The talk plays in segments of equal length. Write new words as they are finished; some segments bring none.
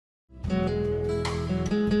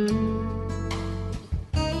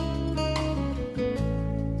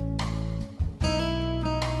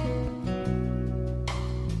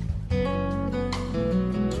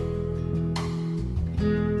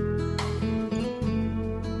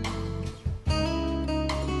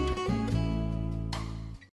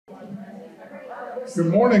Good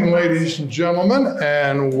morning, ladies and gentlemen,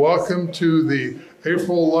 and welcome to the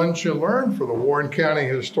April Lunch and Learn for the Warren County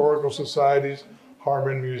Historical Society's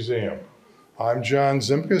Harmon Museum. I'm John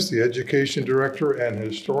Zimkus, the Education Director and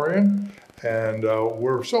Historian, and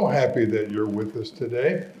we're so happy that you're with us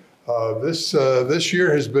today. This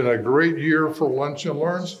year has been a great year for Lunch and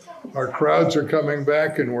Learns. Our crowds are coming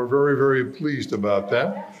back, and we're very, very pleased about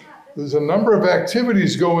that. There's a number of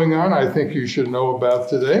activities going on I think you should know about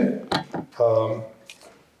today.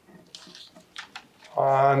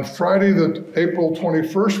 On Friday, April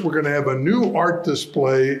 21st, we're going to have a new art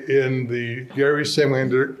display in the Gary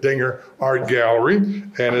Semlinger Art Gallery,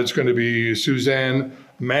 and it's going to be Suzanne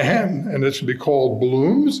Mahan, and it's going to be called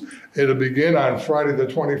Blooms. It'll begin on Friday the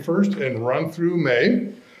 21st and run through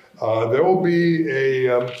May. There will be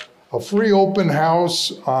a free open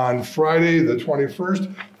house on Friday the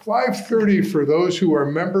 21st, 5:30 for those who are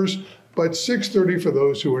members, but 6:30 for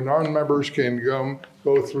those who are non-members can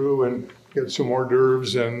go through and get some hors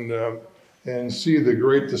d'oeuvres and see the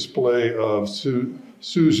great display of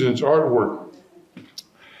Susan's artwork.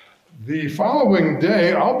 The following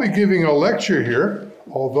day, I'll be giving a lecture here,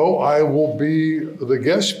 although I will be the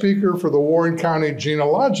guest speaker for the Warren County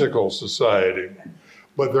Genealogical Society.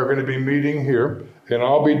 But they're going to be meeting here, and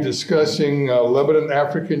I'll be discussing Lebanon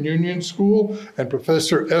African Union School and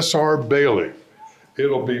Professor S.R. Bailey.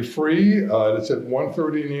 It'll be free. It's at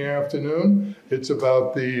 1:30 in the afternoon. It's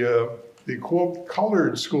about the quote,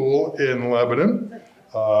 colored school in Lebanon,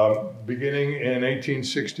 beginning in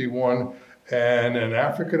 1861, and an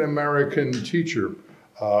African-American teacher,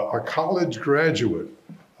 a college graduate,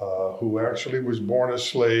 who actually was born a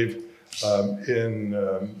slave in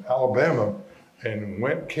Alabama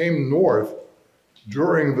and came north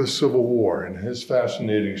during the Civil War, and his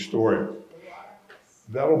fascinating story.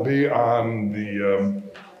 That'll be on the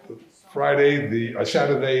Saturday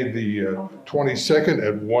the 22nd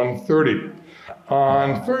at 1:30.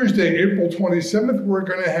 On Thursday, April 27th, we're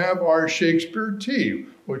going to have our Shakespeare tea,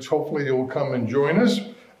 which hopefully you'll come and join us.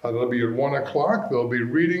 It'll be at 1 o'clock. There'll be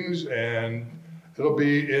readings, and it'll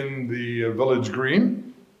be in the Village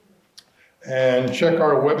Green. And check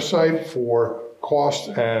our website for cost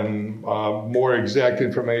and more exact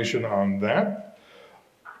information on that.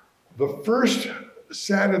 The first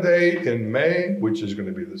Saturday in May, which is going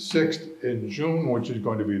to be the 6th, in June, which is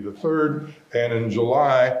going to be the 3rd, and in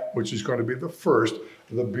July, which is going to be the 1st,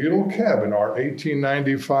 the Beetle Cabin, our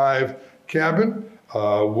 1895 cabin,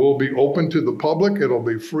 will be open to the public. It'll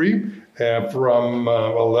be free from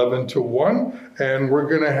 11 to 1, and we're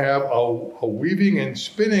going to have a weaving and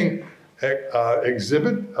spinning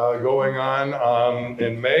exhibit going on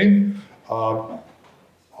in May.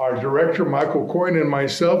 Our director, Michael Coyne, and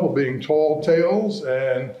myself will be in Tall Tales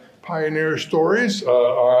and Pioneer Stories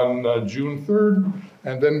on June 3rd,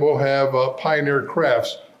 and then we'll have Pioneer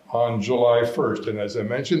Crafts on July 1st. And as I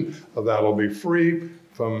mentioned, that'll be free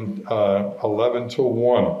from 11 to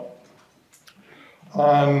 1.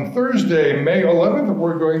 On Thursday, May 11th,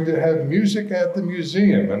 we're going to have music at the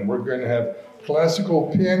museum, and we're going to have classical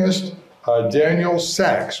pianist Daniel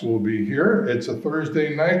Sachs will be here. It's a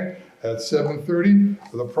Thursday night at 7:30.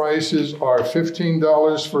 The prices are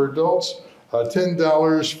 $15 for adults,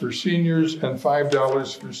 $10 for seniors, and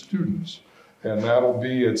 $5 for students. And that'll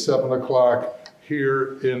be at 7 o'clock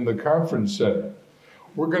here in the conference center.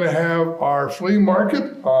 We're going to have our flea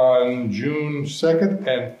market on June 2nd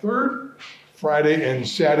and 3rd, Friday and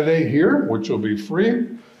Saturday here, which will be free.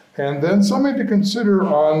 And then something to consider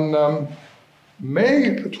on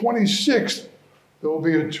May 26th, there will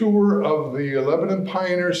be a tour of the Lebanon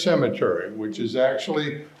Pioneer Cemetery, which is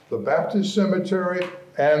actually the Baptist Cemetery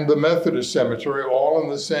and the Methodist Cemetery, all in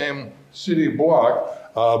the same city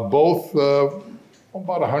block, both about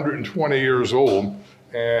 120 years old.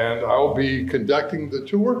 And I'll be conducting the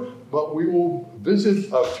tour, but we will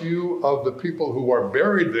visit a few of the people who are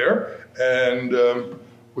buried there, and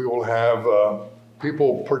we will have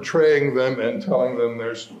people portraying them and telling them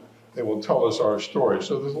they will tell us our story.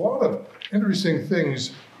 So there's a lot of interesting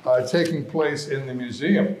things taking place in the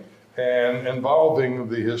museum and involving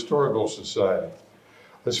the Historical Society.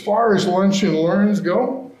 As far as Lunch and Learns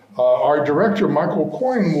go, our director, Michael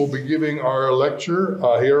Coyne, will be giving our lecture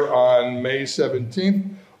here on May 17th.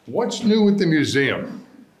 What's new at the museum?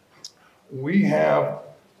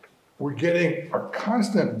 We're getting a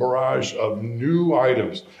constant barrage of new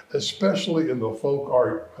items, especially in the folk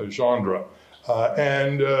art genre.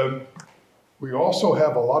 And we also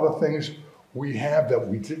have a lot of things we have that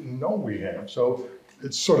we didn't know we have. So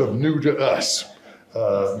it's sort of new to us.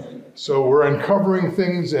 So we're uncovering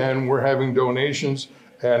things and we're having donations,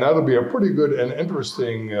 and that'll be a pretty good and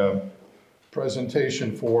interesting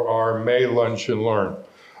presentation for our May Lunch and Learn.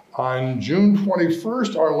 On June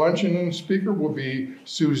 21st, our luncheon and speaker will be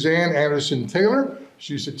Suzanne Anderson Taylor.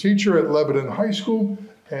 She's a teacher at Lebanon High School,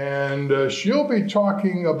 and she'll be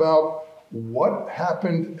talking about what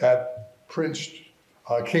happened at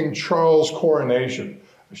King Charles' coronation.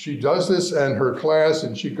 She does this in her class,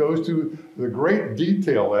 and she goes through the great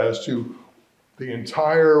detail as to the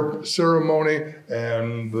entire ceremony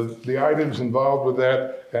and the items involved with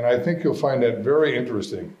that, and I think you'll find that very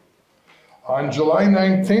interesting. On July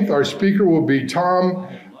 19th, our speaker will be Tom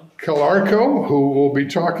Calarco, who will be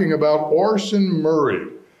talking about Orson Murray,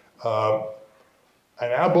 an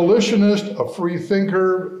abolitionist, a free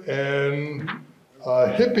thinker, and a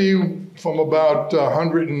hippie from about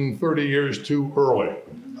 130 years too early.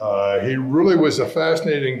 He really was a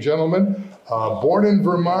fascinating gentleman, born in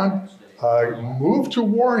Vermont, moved to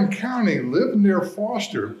Warren County, lived near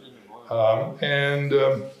Foster, and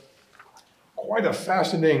quite a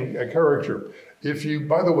fascinating character. If you,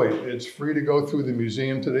 by the way, it's free to go through the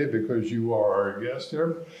museum today because you are our guest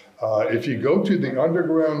here. If you go to the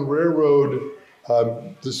Underground Railroad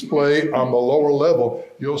display on the lower level,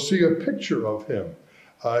 you'll see a picture of him.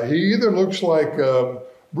 He either looks like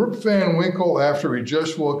Rip Van Winkle after he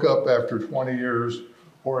just woke up after 20 years,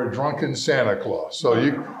 or a drunken Santa Claus. So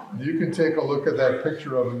you can take a look at that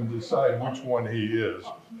picture of him and decide which one he is.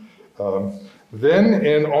 Then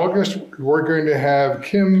in August, we're going to have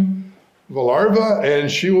Kim Villarva, and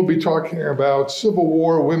she will be talking about Civil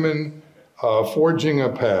War women forging a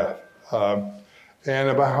path, and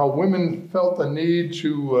about how women felt the need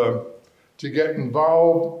to get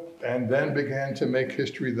involved and then began to make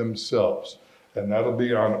history themselves. And that'll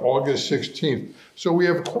be on August 16th. So we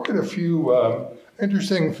have quite a few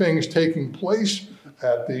interesting things taking place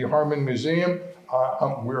at the Harmon Museum.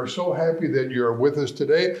 We're so happy that you're with us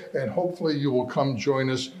today, and hopefully you will come join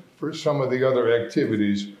us for some of the other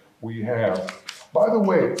activities we have. By the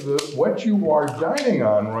way, what you are dining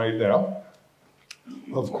on right now,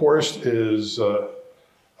 of course, is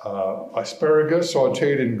asparagus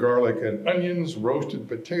sauteed in garlic and onions, roasted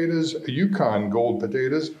potatoes, Yukon gold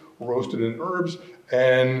potatoes, roasted in herbs,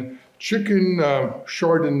 and chicken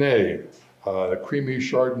Chardonnay, the creamy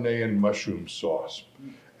Chardonnay and mushroom sauce.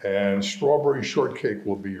 And strawberry shortcake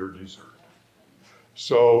will be your dessert.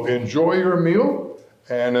 So enjoy your meal,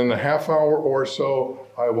 and in a half hour or so,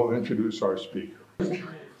 I will introduce our speaker.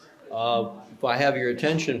 If I have your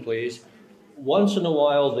attention, please. Once in a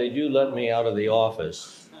while, they do let me out of the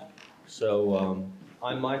office. So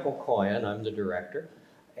I'm Michael Coyan, I'm the director,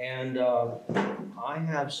 and I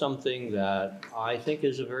have something that I think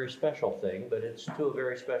is a very special thing, but it's to a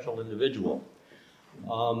very special individual.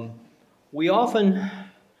 We often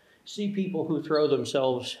see people who throw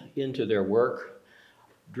themselves into their work,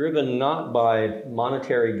 driven not by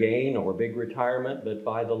monetary gain or big retirement, but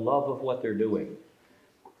by the love of what they're doing.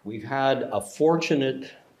 We've had a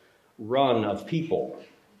fortunate run of people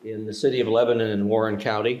in the city of Lebanon and Warren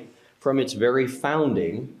County from its very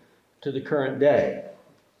founding to the current day.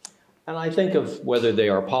 And I think of whether they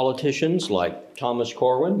are politicians like Thomas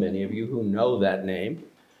Corwin, many of you who know that name,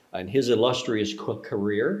 and his illustrious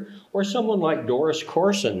career, or someone like Doris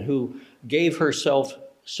Corson, who gave herself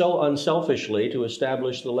so unselfishly to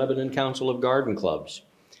establish the Lebanon Council of Garden Clubs.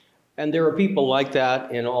 And there are people like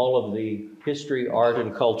that in all of the history, art,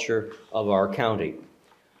 and culture of our county.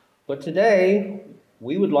 But today,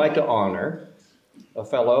 we would like to honor a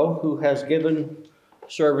fellow who has given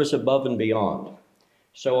service above and beyond.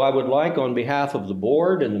 So I would like, on behalf of the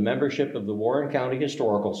board and the membership of the Warren County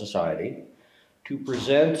Historical Society, to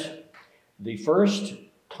present the first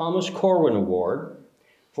Thomas Corwin Award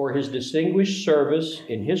for his distinguished service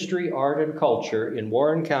in history, art, and culture in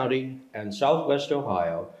Warren County and Southwest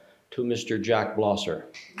Ohio to Mr. Jack Blosser.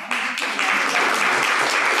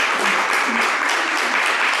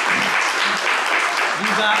 You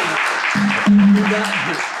got it. You got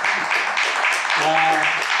it.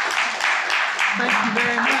 Thank you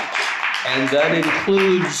very much. And that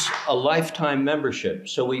includes a lifetime membership,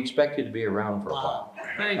 so we expect you to be around for a while.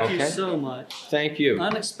 Thank you so much. Thank you.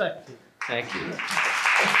 Unexpected. Thank you.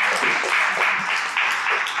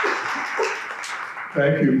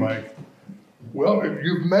 Thank you, Mike. Well,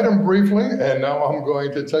 you've met him briefly, and now I'm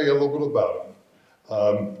going to tell you a little bit about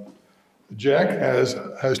him. Jack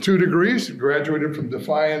has 2 degrees, graduated from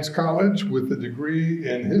Defiance College with a degree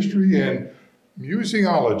in history and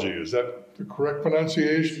museology. Is that the correct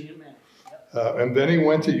pronunciation? And then he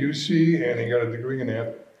went to UC and he got a degree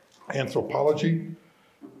in anthropology,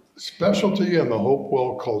 specialty in the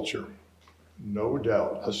Hopewell culture. No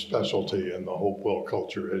doubt a specialty in the Hopewell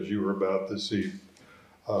culture, as you were about to see.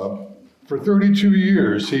 For 32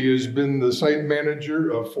 years, he has been the site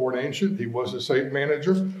manager of Fort Ancient. He was a site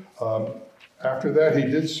manager. After that, he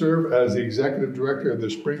did serve as the executive director of the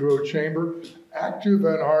Spring Grove Chamber, active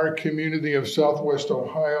in our community of Southwest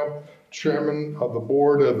Ohio, chairman of the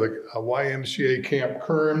board of the YMCA Camp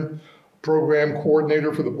Kern, program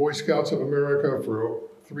coordinator for the Boy Scouts of America for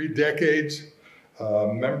 3 decades,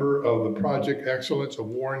 member of the Project Excellence of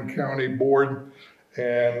Warren County Board,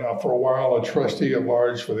 and for a while a trustee at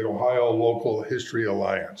large for the Ohio Local History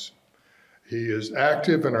Alliance. He is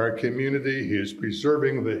active in our community. He is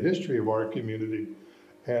preserving the history of our community.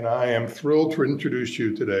 And I am thrilled to introduce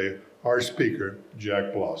you today, our speaker,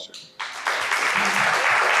 Jack Blosser.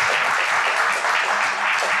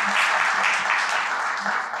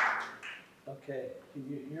 Okay, can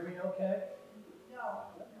you hear me okay? No.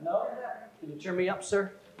 No? Can you turn me up,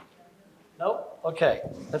 sir? Nope? Okay,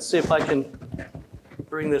 let's see if I can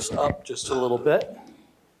bring this up just a little bit.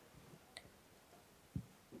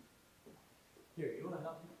 Here, you want to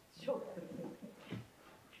help me? Sure.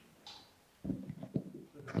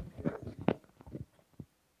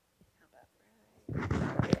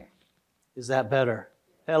 Is that better?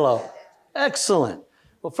 Hello. Excellent.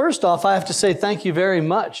 Well, first off, I have to say thank you very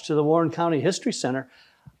much to the Warren County History Center.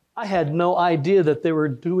 I had no idea that they were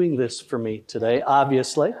doing this for me today,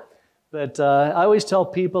 obviously. But I always tell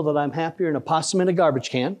people that I'm happier in a possum in a garbage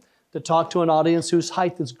can to talk to an audience whose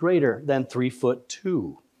height is greater than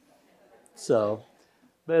 3'2". So,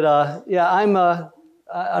 but yeah, I'm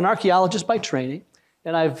an archaeologist by training.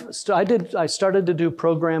 And I started to do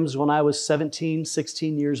programs when I was 17,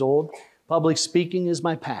 16 years old. Public speaking is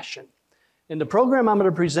my passion. And the program I'm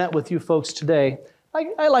going to present with you folks today,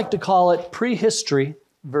 I like to call it Prehistory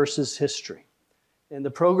versus History. And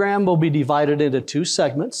the program will be divided into 2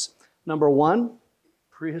 segments. Number 1,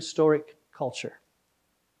 prehistoric culture.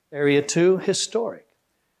 Area 2, historic.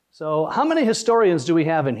 So how many historians do we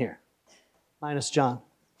have in here? Minus John.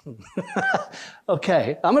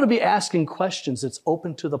 Okay, I'm going to be asking questions that's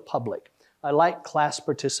open to the public. I like class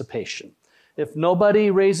participation. If nobody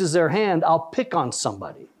raises their hand, I'll pick on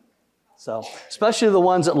somebody. So, especially the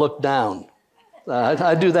ones that look down.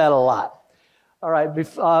 I do that a lot. All right,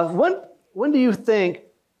 when do you think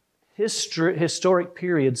historic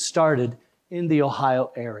period started in the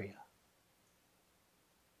Ohio area?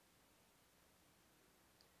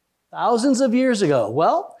 Thousands of years ago.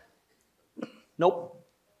 Well, nope.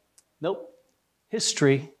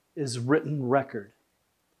 History is written record.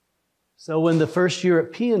 So when the first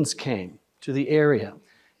Europeans came to the area,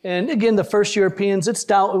 and again, the first Europeans, it's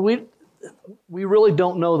down, we really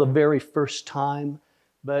don't know the very first time,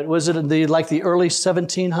 but was it like the early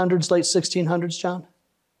 1700s, late 1600s, John?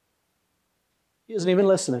 He isn't even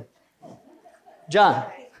listening. John.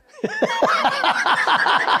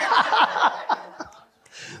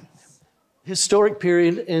 Historic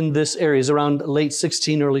period in this area is around late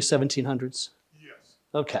 16, early 1700s? Yes.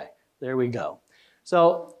 Okay, there we go.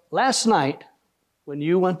 So last night, when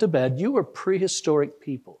you went to bed, you were prehistoric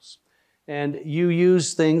peoples. And you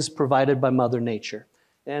used things provided by Mother Nature.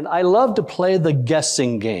 And I love to play the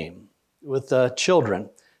guessing game with children.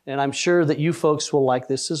 And I'm sure that you folks will like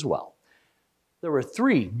this as well. There were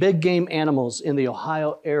 3 big game animals in the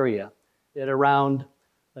Ohio area at around,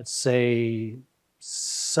 let's say,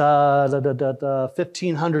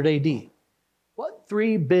 1500 AD. What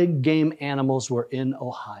 3 big game animals were in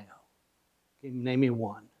Ohio? Can you name me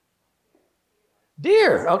one?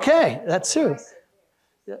 Deer. Okay, that's true.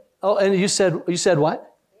 Oh, and you said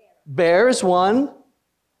what? Bear is one.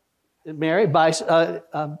 Mary, bison.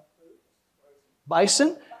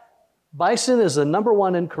 Bison. Bison is the number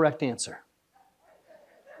 1 incorrect answer.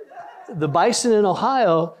 The bison in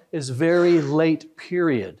Ohio is very late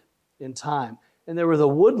period in time. And there were the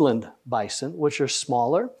woodland bison, which are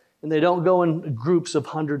smaller, and they don't go in groups of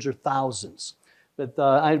hundreds or thousands. But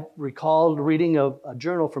I recalled reading a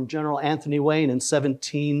journal from General Anthony Wayne in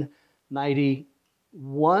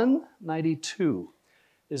 1791, 92,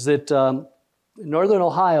 is that in northern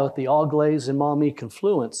Ohio at the Auglaize and Maumee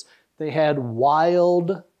confluence, they had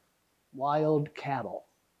wild cattle,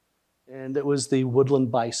 and it was the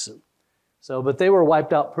woodland bison. So, but they were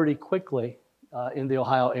wiped out pretty quickly in the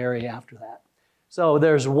Ohio area after that. So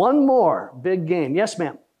there's one more big game. Yes,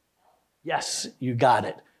 ma'am? Yes, you got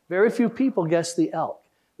it. Very few people guess the elk.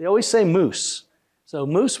 They always say moose. So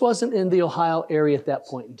moose wasn't in the Ohio area at that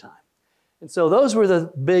point in time. And so those were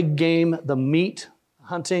the big game, the meat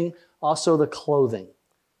hunting, also the clothing.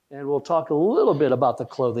 And we'll talk a little bit about the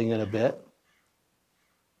clothing in a bit.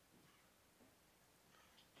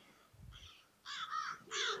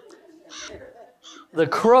 The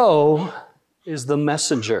crow is the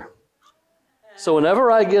messenger. So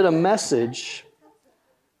whenever I get a message,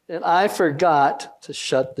 and I forgot to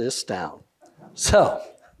shut this down. So,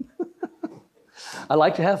 I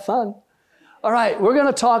like to have fun. All right, we're going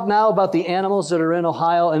to talk now about the animals that are in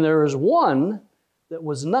Ohio, and there is one that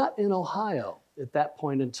was not in Ohio at that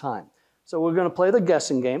point in time. So we're going to play the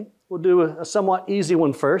guessing game. We'll do a somewhat easy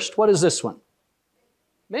one first. What is this one?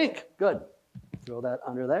 Mink. Good. Throw that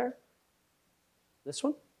under there. This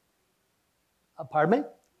one? Pardon me?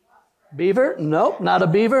 Beaver? Nope, not a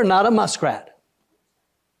beaver, not a muskrat.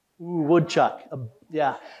 Ooh, woodchuck.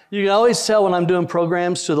 Yeah. You can always tell when I'm doing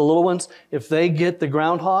programs to the little ones, if they get the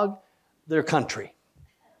groundhog, they're country.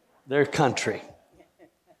 They're country.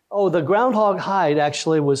 Oh, the groundhog hide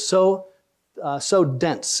actually was so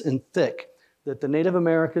dense and thick that the Native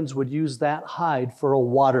Americans would use that hide for a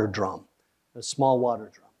water drum, a small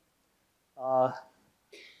water drum.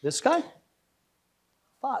 This guy?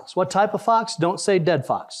 Fox. What type of fox? Don't say dead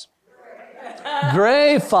fox.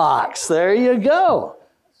 Gray fox. There you go.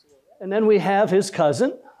 And then we have his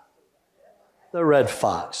cousin, the red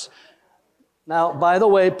fox. Now, by the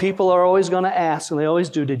way, people are always going to ask, and they always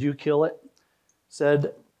do, did you kill it?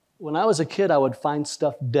 Said, when I was a kid, I would find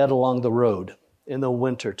stuff dead along the road in the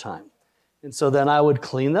wintertime. And so then I would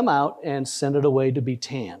clean them out and send it away to be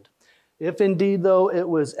tanned. If indeed, though, it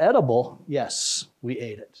was edible, yes, we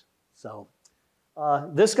ate it. So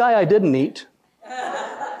this guy I didn't eat.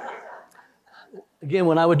 Again,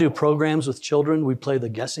 when I would do programs with children, we'd play the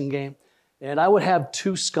guessing game, and I would have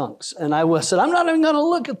two skunks. And I said, I'm not even going to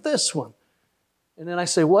look at this one. And then I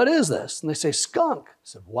say, what is this? And they say, skunk. I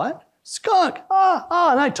said, what? Skunk.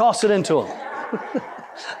 And I toss it into them.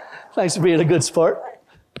 Thanks for being a good sport.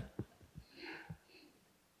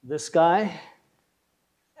 This guy,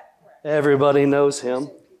 everybody knows him.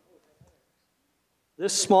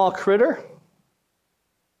 This small critter,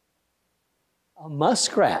 a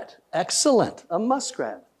muskrat. Excellent, a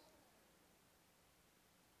muskrat.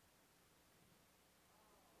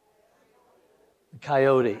 The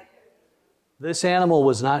coyote. This animal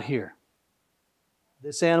was not here.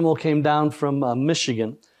 This animal came down from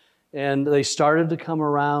Michigan, and they started to come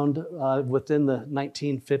around within the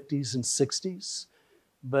 1950s and 60s.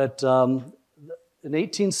 But in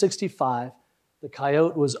 1865, the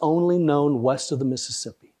coyote was only known west of the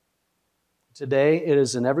Mississippi. Today, it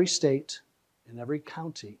is in every state, in every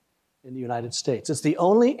county in the United States. It's the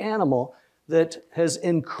only animal that has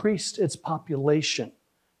increased its population,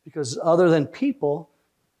 because other than people,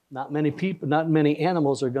 not many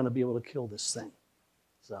animals are going to be able to kill this thing.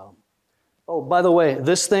 So, oh, by the way,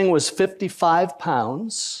 this thing was 55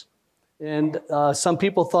 pounds, and some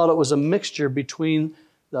people thought it was a mixture between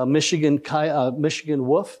the Michigan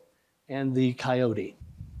wolf and the coyote.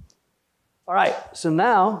 All right, so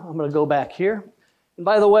now I'm going to go back here. And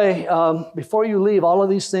by the way, before you leave, all of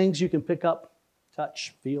these things you can pick up,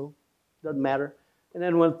 touch, feel, doesn't matter. And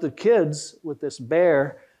then with the kids, with this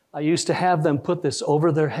bear, I used to have them put this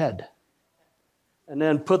over their head and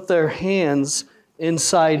then put their hands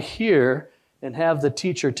inside here and have the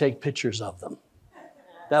teacher take pictures of them.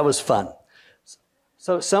 That was fun.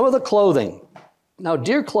 So some of the clothing. Now,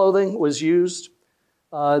 deer clothing was used,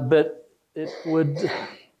 but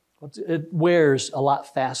it wears a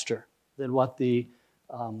lot faster than what the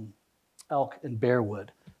elk and bear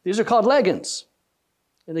would. These are called leggings.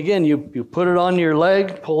 And again, you put it on your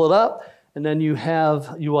leg, pull it up, and then you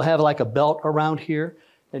will have like a belt around here,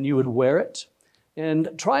 and you would wear it. And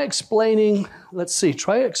try explaining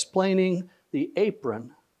the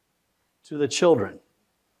apron to the children.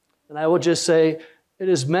 And I will just say, it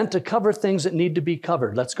is meant to cover things that need to be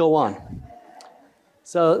covered. Let's go on.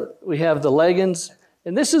 So we have the leggings.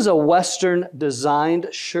 And this is a Western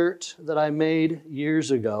designed shirt that I made years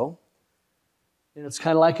ago. And it's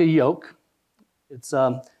kind of like a yoke. It's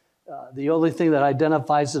the only thing that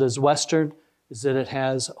identifies it as Western is that it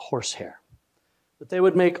has horsehair. But they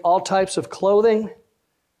would make all types of clothing.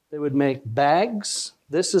 They would make bags.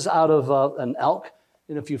 This is out of an elk.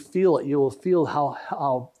 And if you feel it, you will feel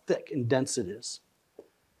how thick and dense it is.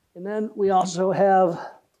 And then we also have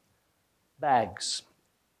bags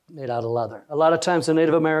made out of leather. A lot of times the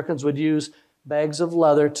Native Americans would use bags of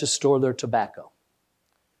leather to store their tobacco.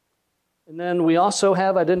 And then we also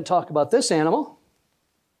have, I didn't talk about this animal,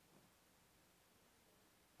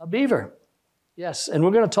 a beaver. Yes, and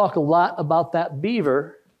we're going to talk a lot about that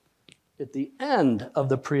beaver at the end of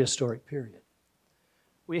the prehistoric period.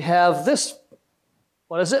 We have this,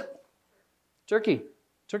 what is it? Turkey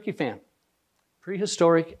fan.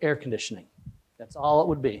 Prehistoric air conditioning. That's all it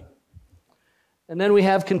would be. And then we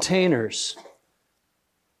have containers.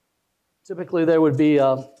 Typically there would be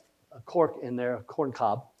a cork in there, a corn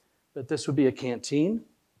cob, but this would be a canteen.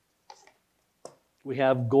 We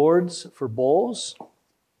have gourds for bowls,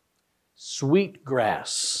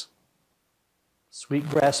 sweetgrass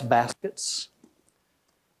baskets,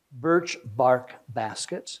 birch bark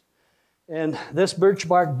baskets. And this birch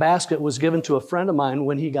bark basket was given to a friend of mine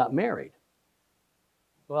when he got married.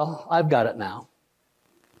 Well, I've got it now,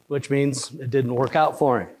 which means it didn't work out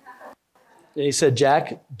for him. And he said,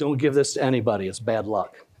 Jack, don't give this to anybody. It's bad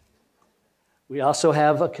luck. We also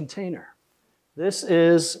have a container. This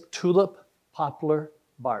is tulip poplar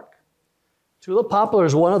bark. Tulip poplar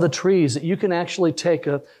is one of the trees that you can actually take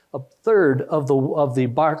a third of the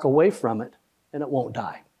bark away from it and it won't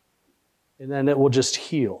die. And then it will just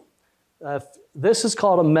heal. This is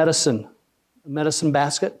called a medicine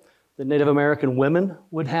basket. The Native American women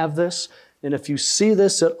would have this. And if you see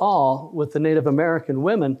this at all with the Native American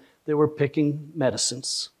women, they were picking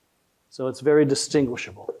medicines. So it's very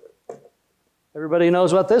distinguishable. Everybody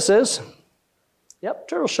knows what this is? Yep,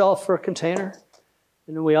 turtle shell for a container.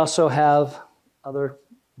 And then we also have other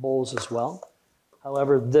bowls as well.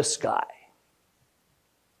 However, this guy,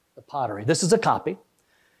 the pottery, this is a copy.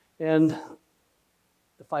 And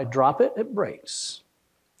if I drop it, it breaks.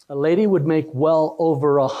 A lady would make well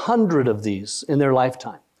over 100 of these in their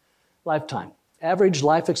lifetime. Average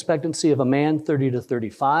life expectancy of a man, 30 to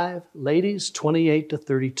 35. Ladies, 28 to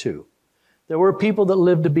 32. There were people that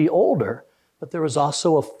lived to be older, but there was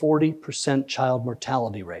also a 40% child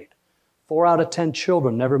mortality rate. 4 out of 10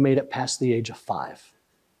 children never made it past the age of 5.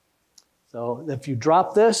 So if you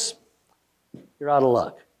drop this, you're out of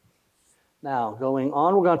luck. Now, going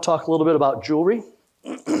on, we're going to talk a little bit about jewelry.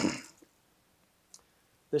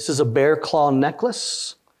 This is a bear claw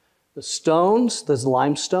necklace. The stones, there's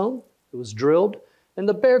limestone. It was drilled. And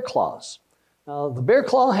the bear claws. Now, the bear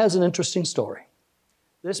claw has an interesting story.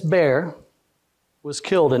 This bear was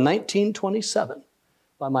killed in 1927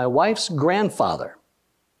 by my wife's grandfather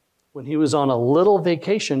when he was on a little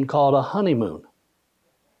vacation called a honeymoon.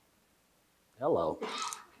 Hello.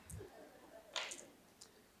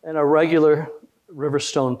 And a regular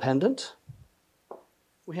riverstone pendant.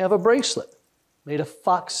 We have a bracelet made of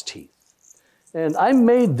fox teeth. And I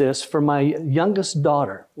made this for my youngest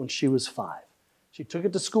daughter when she was 5. She took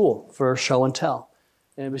it to school for show and tell.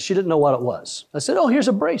 But she didn't know what it was. I said, oh, here's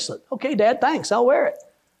a bracelet. Okay, Dad, thanks, I'll wear it.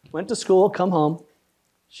 Went to school, come home.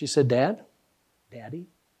 She said, Daddy,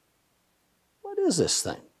 what is this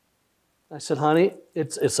thing? I said, honey,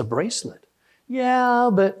 it's a bracelet. Yeah,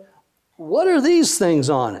 but what are these things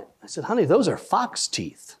on it? I said, honey, those are fox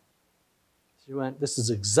teeth. She went, this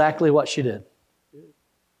is exactly what she did.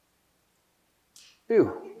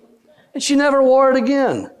 Ew. And she never wore it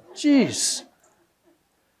again. Jeez.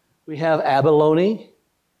 We have abalone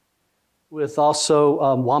with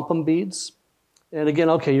also wampum beads. And again,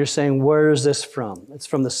 okay, you're saying, where is this from? It's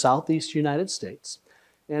from the Southeast United States.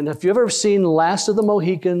 And if you've ever seen Last of the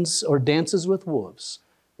Mohicans or Dances with Wolves,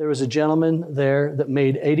 there was a gentleman there that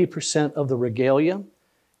made 80% of the regalia.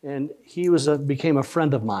 And he became a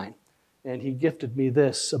friend of mine. And he gifted me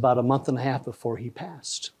this about a month and a half before he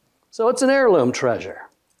passed. So it's an heirloom treasure.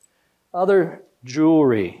 Other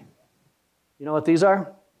jewelry. You know what these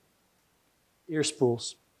are? Ear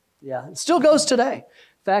spools. Yeah, it still goes today.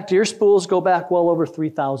 In fact, ear spools go back well over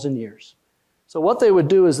 3,000 years. So what they would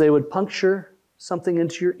do is they would puncture something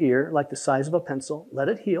into your ear, like the size of a pencil, let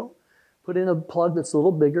it heal, put in a plug that's a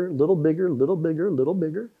little bigger, little bigger, little bigger, little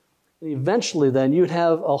bigger, and eventually then you'd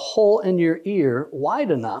have a hole in your ear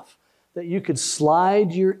wide enough that you could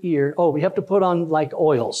slide your ear. Oh, we have to put on like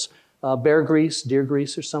oils, bear grease, deer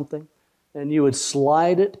grease or something, and you would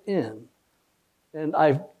slide it in. And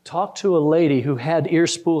I've talked to a lady who had ear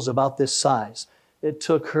spools about this size. It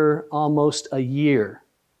took her almost a year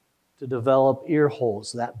to develop ear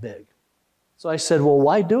holes that big. So I said, well,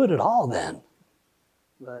 why do it at all then?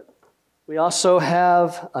 But we also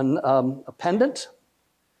have a pendant.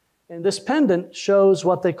 And this pendant shows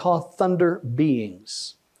what they call thunder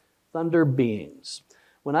beings. Thunder beings.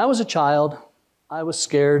 When I was a child, I was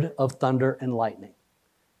scared of thunder and lightning.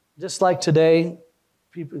 Just like today,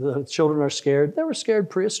 the children are scared. They were scared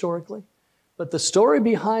prehistorically. But the story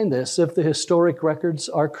behind this, if the historic records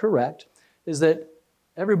are correct, is that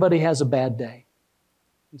everybody has a bad day.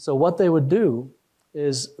 And so what they would do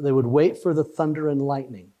is they would wait for the thunder and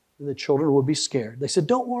lightning, and the children would be scared. They said,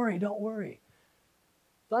 don't worry, don't worry.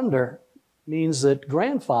 Thunder means that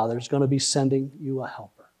grandfather's going to be sending you a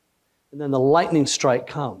helper. And then the lightning strike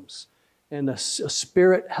comes, and a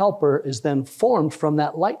spirit helper is then formed from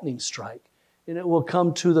that lightning strike. And it will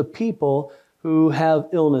come to the people who have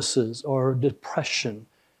illnesses or depression.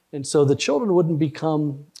 And so the children wouldn't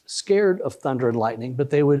become scared of thunder and lightning,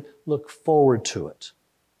 but they would look forward to it.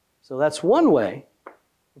 So that's one way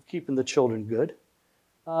of keeping the children good.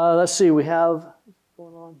 Let's see, we have what's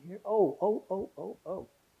going on here. Oh.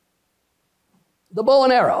 The bow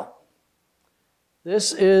and arrow.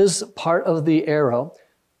 This is part of the arrow.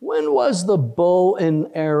 When was the bow and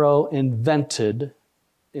arrow invented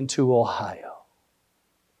into Ohio?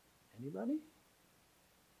 Anybody?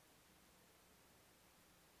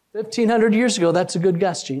 1,500 years ago. That's a good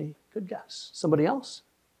guess, Jeannie. Good guess. Somebody else?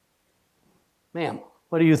 Ma'am,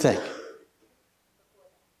 what do you think?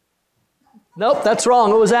 Nope, that's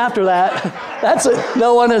wrong. It was after that.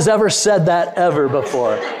 No one has ever said that ever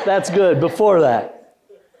before. That's good. Before that.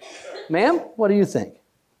 Ma'am, what do you think?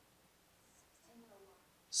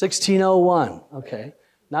 1601. Okay.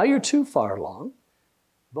 Now you're too far along.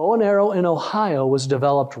 Bow and arrow in Ohio was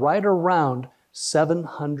developed right around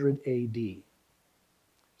 700 AD.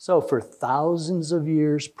 So for thousands of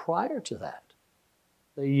years prior to that,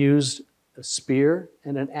 they used a spear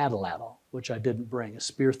and an atlatl, which I didn't bring, a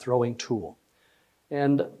spear throwing tool.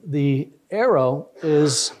 And the arrow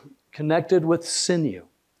is connected with sinew.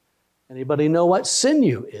 Anybody know what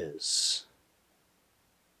sinew is?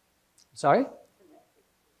 Sorry?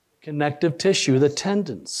 Connective tissue, the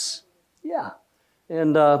tendons. Yeah.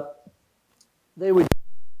 And they would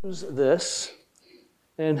use this.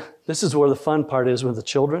 And this is where the fun part is with the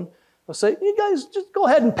children. I'll say, you guys, just go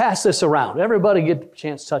ahead and pass this around. Everybody get a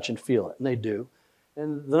chance to touch and feel it. And they do.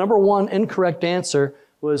 And the number one incorrect answer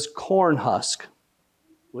was corn husk,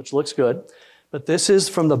 which looks good. But this is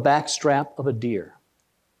from the back strap of a deer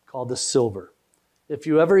called the silver. If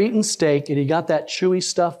you ever eaten steak and you got that chewy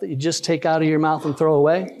stuff that you just take out of your mouth and throw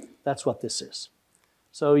away, that's what this is.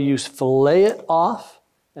 So you fillet it off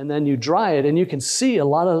and then you dry it and you can see a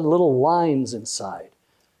lot of little lines inside.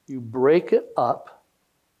 You break it up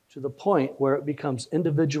to the point where it becomes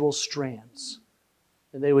individual strands.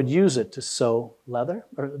 And they would use it to sew leather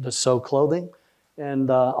or to sew clothing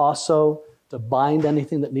and also to bind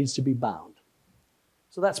anything that needs to be bound.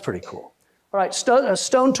 So that's pretty cool. All right,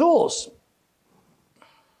 stone tools.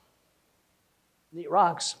 Neat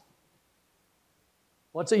rocks.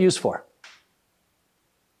 What's it used for?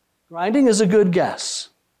 Grinding is a good guess.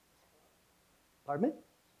 Pardon me?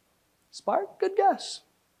 Spark? Good guess.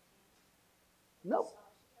 Nope.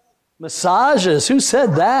 Massages. Who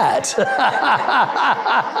said that?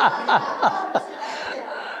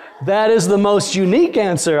 That is the most unique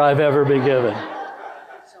answer I've ever been given.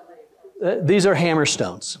 These are hammer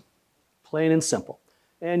stones, plain and simple.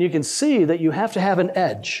 And you can see that you have to have an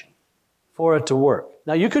edge for it to work.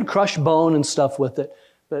 Now you could crush bone and stuff with it,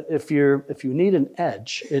 but if you need an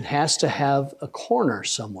edge, it has to have a corner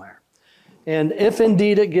somewhere. And if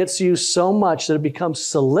indeed it gets used so much that it becomes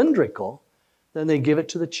cylindrical, then they give it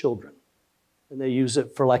to the children. And they use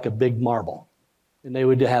it for like a big marble. And they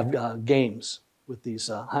would have games with these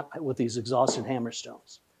exhausted hammer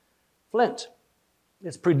stones. Flint.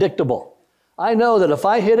 It's predictable. I know that if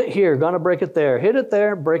I hit it here, gonna break it there, hit it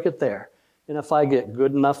there, break it there. And if I get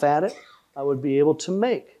good enough at it, I would be able to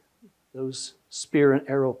make those spear and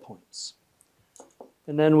arrow points.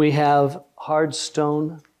 And then we have hard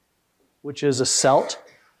stone, which is a celt.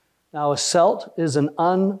 Now a celt is an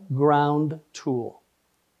unground tool.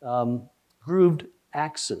 Grooved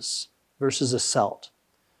axes versus a celt.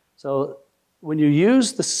 So when you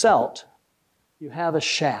use the celt, you have a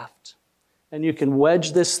shaft. And you can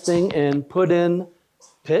wedge this thing in, put in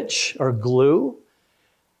pitch or glue.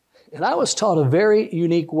 And I was taught a very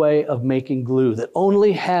unique way of making glue that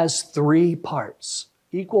only has 3 parts,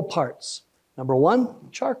 equal parts. Number 1,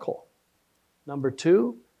 charcoal. Number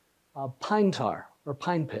 2, pine tar or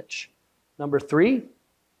pine pitch. Number 3,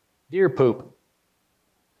 deer poop.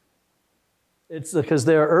 It's because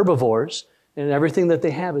they're herbivores and everything that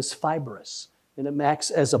they have is fibrous and it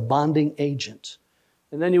acts as a bonding agent.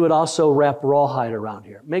 And then you would also wrap rawhide around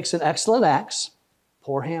here. Makes an excellent axe,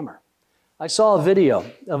 poor hammer. I saw a video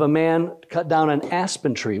of a man cut down an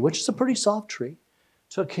aspen tree, which is a pretty soft tree.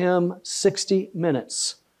 Took him 60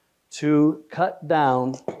 minutes to cut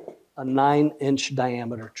down a 9-inch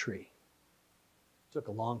diameter tree. Took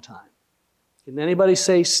a long time. Can anybody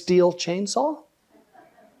say steel chainsaw?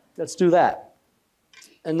 Let's do that.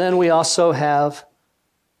 And then we also have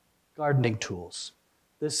gardening tools.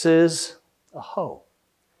 This is a hoe.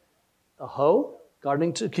 A hoe,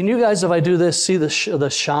 gardening tool. Can you guys, if I do this, see the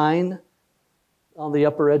shine on the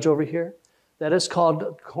upper edge over here? That is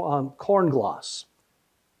called corn gloss.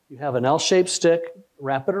 You have an L-shaped stick,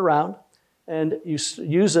 wrap it around, and you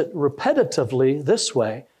use it repetitively this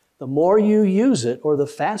way. The more you use it, or the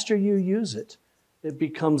faster you use it, it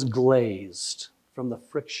becomes glazed from the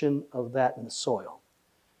friction of that in the soil.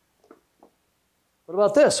 What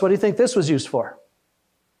about this? What do you think this was used for?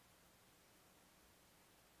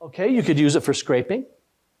 Okay, you could use it for scraping.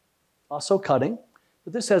 also cutting,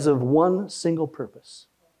 but this has one single purpose.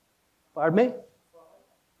 Pardon me?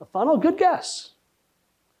 A funnel, good guess.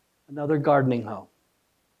 Another gardening hoe.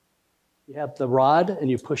 You have the rod and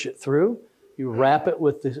you push it through. You wrap it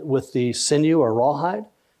with the sinew or rawhide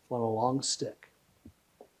on a long stick.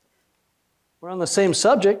 We're on the same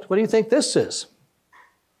subject. What do you think this is?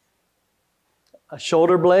 A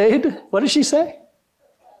shoulder blade? What did she say?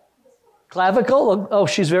 Clavicle? Oh,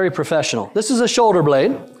 she's very professional. This is a shoulder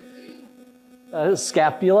blade.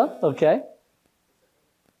 Scapula, okay.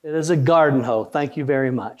 It is a garden hoe. Thank you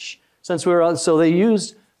very much. So they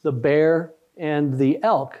used the bear and the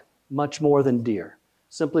elk much more than deer,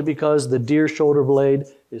 simply because the deer shoulder blade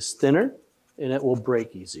is thinner and it will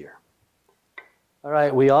break easier. All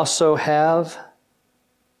right, we also have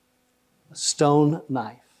a stone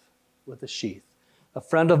knife with a sheath. A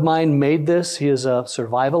friend of mine made this. He is a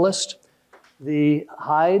survivalist. The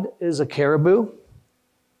hide is a caribou.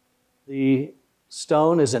 The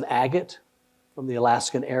stone is an agate from the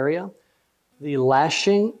Alaskan area. The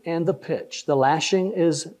lashing and the pitch. The lashing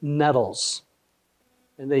is nettles.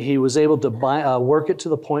 And he was able to work it to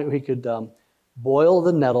the point where he could boil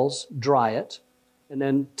the nettles, dry it, and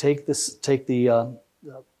then take the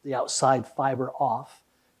outside fiber off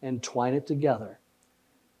and twine it together.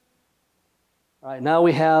 All right, now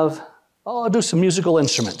we have, I'll do some musical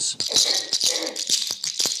instruments.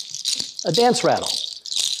 A dance rattle.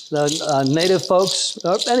 The native folks,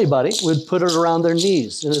 or anybody, would put it around their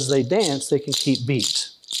knees, and as they dance, they can keep beat.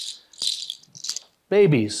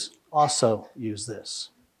 Babies also use this.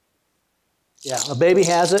 Yeah, a baby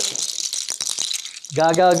has it.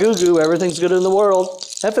 Gaga goo goo, everything's good in the world.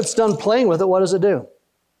 If it's done playing with it, what does it do?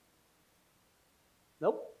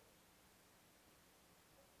 Nope.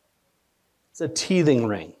 It's a teething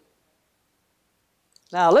ring.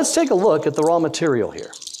 Now, let's take a look at the raw material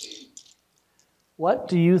here. What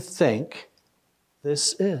do you think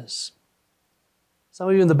this is? Some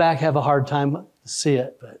of you in the back have a hard time to see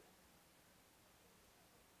it, but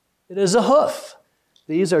it is a hoof.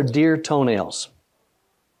 These are deer toenails.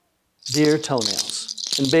 Deer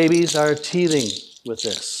toenails. And babies are teething with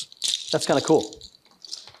this. That's kind of cool.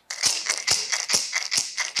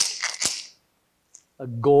 A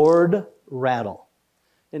gourd rattle.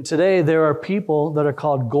 And today there are people that are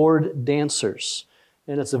called gourd dancers.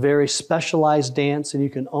 And it's a very specialized dance, and you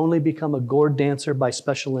can only become a gourd dancer by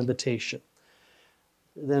special invitation.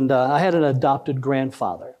 And I had an adopted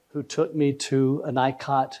grandfather who took me to an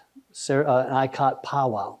ICOT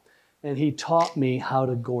powwow, and he taught me how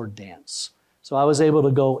to gourd dance. So I was able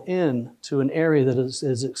to go in to an area that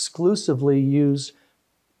is exclusively used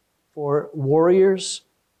for warriors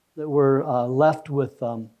that were left with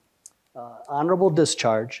honorable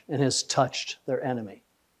discharge and has touched their enemy.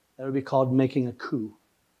 That would be called making a coup,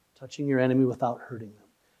 touching your enemy without hurting them.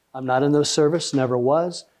 I'm not in the service, never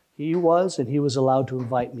was. He was, and he was allowed to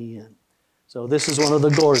invite me in. So this is one of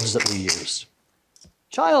the gourds that we used.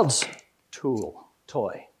 Child's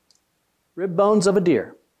toy, rib bones of a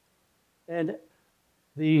deer. And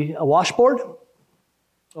a washboard,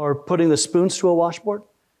 or putting the spoons to a washboard,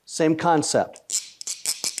 same concept.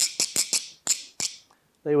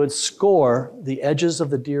 They would score the edges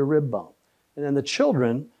of the deer rib bone. And then the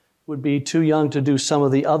children would be too young to do some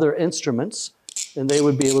of the other instruments, and they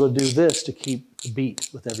would be able to do this to keep the beat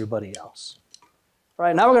with everybody else. All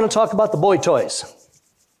right, now we're going to talk about the boy toys.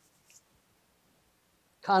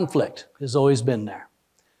 Conflict has always been there.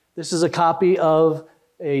 This is a copy of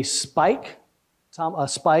a Spike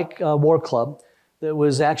war club that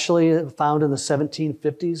was actually found in the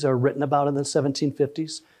 1750s or written about in the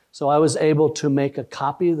 1750s. So I was able to make a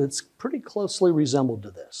copy that's pretty closely resembled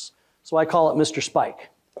to this. So I call it Mr. Spike.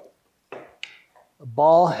 A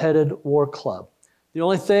ball-headed war club. The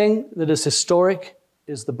only thing that is historic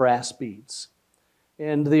is the brass beads.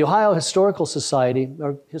 And the Ohio Historical Society,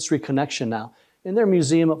 or History Connection now, in their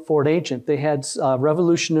museum at Fort Ancient, they had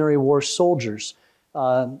Revolutionary War soldiers'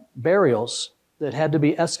 burials that had to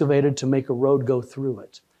be excavated to make a road go through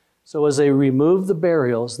it. So as they removed the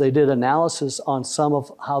burials, they did analysis on some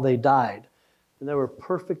of how they died. And there were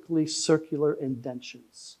perfectly circular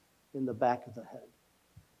indentions in the back of the head.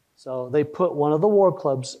 So they put one of the war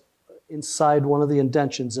clubs inside one of the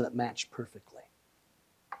indentions, and it matched perfectly.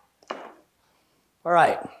 All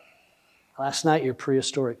right. Last night, you're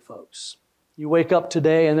prehistoric folks. You wake up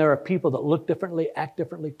today, and there are people that look differently, act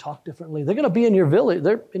differently, talk differently. They're going to be in your village.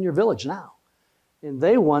 They're in your village now. And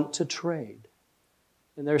they want to trade.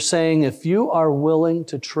 And they're saying, if you are willing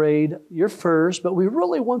to trade your furs, but we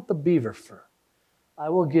really want the beaver fur, I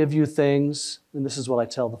will give you things, and this is what I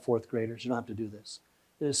tell the fourth graders. You don't have to do this.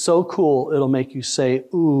 It is so cool, it'll make you say,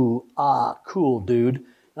 ooh, ah, cool, dude.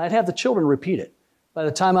 and I'd have the children repeat it. By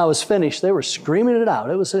the time I was finished, they were screaming it out.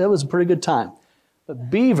 It was a pretty good time. But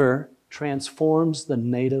beaver transforms the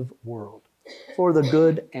native world for the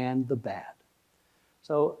good and the bad.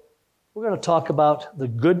 So we're going to talk about the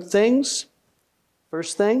good things.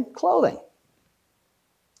 First thing, clothing.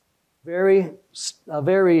 I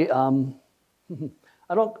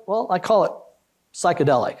call it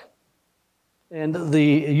psychedelic. And the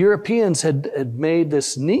Europeans had made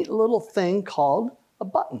this neat little thing called a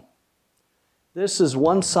button. This is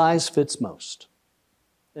one size fits most.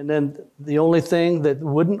 And then the only thing that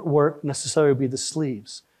wouldn't work necessarily would be the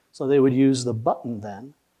sleeves. So they would use the button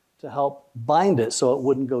then to help bind it so it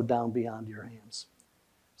wouldn't go down beyond your hands.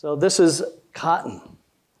 So this is cotton,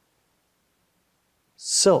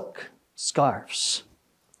 silk, scarves,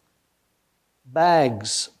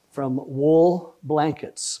 bags from wool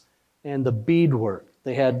blankets, and the beadwork.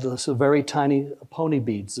 They had this very tiny pony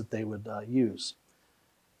beads that they would use.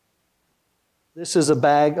 This is a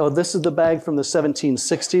bag, this is the bag from the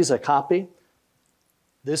 1760s, a copy.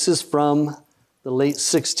 This is from the late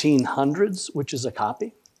 1600s, which is a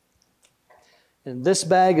copy. And this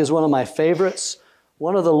bag is one of my favorites.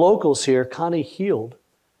 One of the locals here, Connie Heald,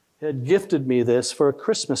 had gifted me this for a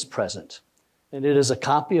Christmas present. And it is a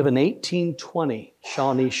copy of an 1820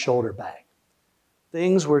 Shawnee shoulder bag.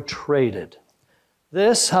 Things were traded.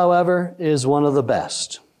 This, however, is one of the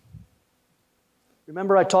best.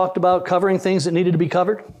 Remember I talked about covering things that needed to be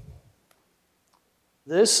covered?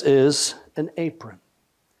 This is an apron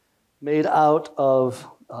made out of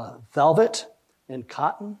velvet and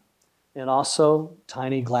cotton and also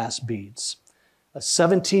tiny glass beads. A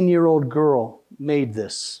 17-year-old girl made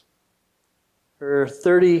this. Her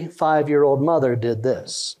 35-year-old mother did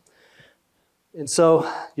this. And so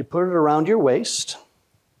you put it around your waist.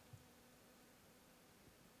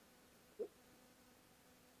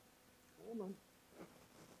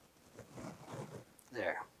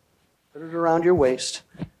 There. Put it around your waist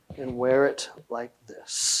and wear it like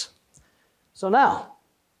this. So now,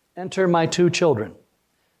 enter my two children.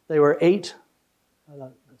 They were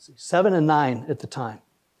 7 and 9 at the time.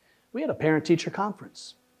 We had a parent-teacher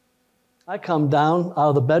conference. I come down out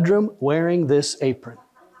of the bedroom wearing this apron.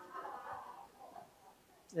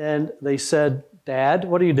 And they said, "Dad,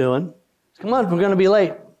 what are you doing?" "Come on, we're going to be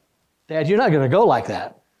late." "Dad, you're not going to go like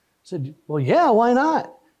that." I said, "Well, yeah, why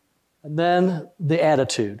not?" And then the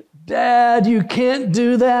attitude. "Dad, you can't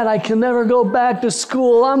do that. I can never go back to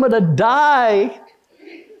school. I'm going to die."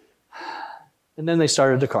 And then they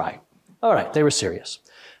started to cry. All right, they were serious.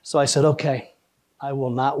 So I said, "Okay, I will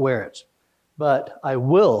not wear it, but I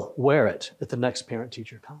will wear it at the next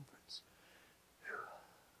parent-teacher conference."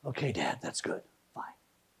 "Okay, Dad, that's good. Fine."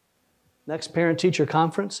 Next parent-teacher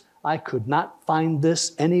conference, I could not find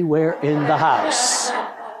this anywhere in the house.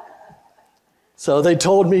 So they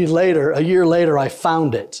told me later, a year later, I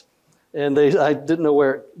found it. And I didn't know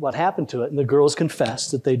what happened to it. And the girls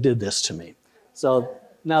confessed that they did this to me. So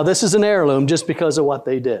now this is an heirloom just because of what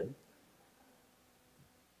they did.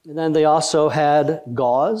 And then they also had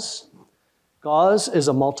gauze. Gauze is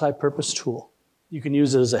a multi-purpose tool. You can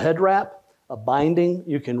use it as a head wrap, a binding.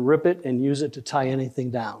 You can rip it and use it to tie anything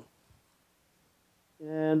down.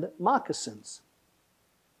 And moccasins.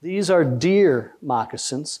 These are deer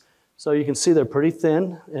moccasins. So you can see they're pretty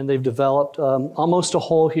thin, and they've developed almost a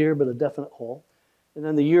hole here, but a definite hole. And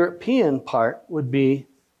then the European part would be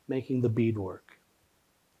making the beadwork.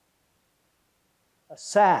 A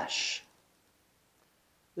sash.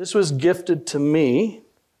 This was gifted to me.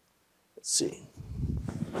 Let's see.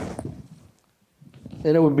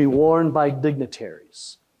 And it would be worn by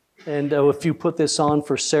dignitaries. And if you put this on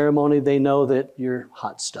for ceremony, they know that you're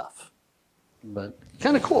hot stuff. But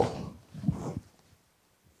kind of cool.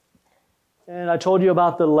 And I told you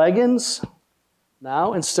about the leggings.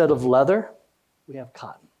 Now, instead of leather, we have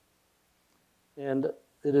cotton. And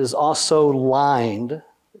it is also lined.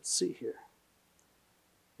 Let's see here.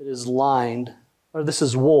 It is lined, or this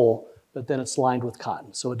is wool, but then it's lined with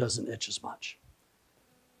cotton, so it doesn't itch as much.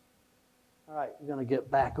 All right, we're going to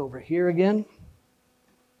get back over here again.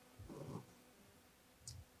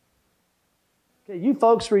 Okay, you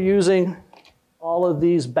folks were using all of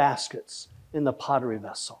these baskets in the pottery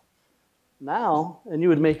vessel. Now, and you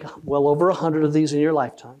would make well over 100 of these in your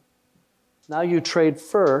lifetime. Now you trade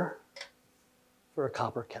fur for a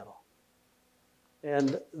copper kettle.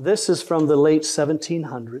 And this is from the late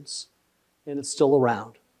 1700s, and it's still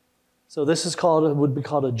around. So this is would be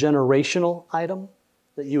called a generational item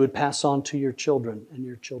that you would pass on to your children and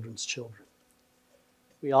your children's children.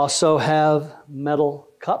 We also have metal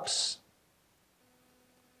cups.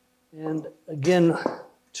 And again,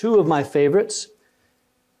 two of my favorites.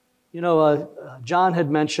 You know, John had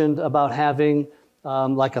mentioned about having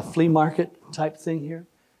like a flea market type thing here.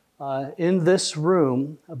 In this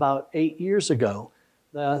room, about 8 years ago,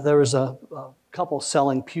 there was a couple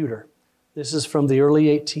selling pewter. This is from the early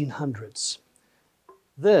 1800s.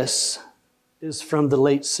 This is from the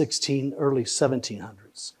late early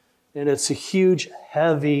 1700s. And it's a huge,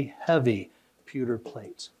 heavy, heavy pewter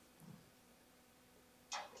plate.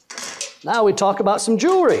 Now we talk about some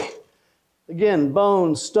jewelry. Again,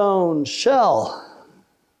 bone, stone, shell.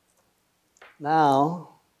 Now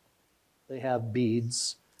they have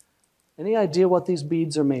beads. Any idea what these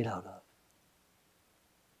beads are made out of?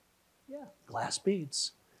 Yeah, glass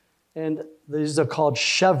beads. And these are called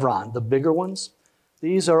chevron, the bigger ones.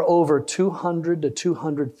 These are over 200 to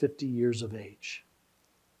 250 years of age.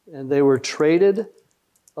 And they were traded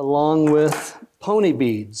along with pony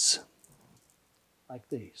beads, like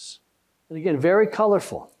these. And again, very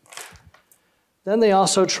colorful. Then they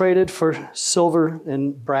also traded for silver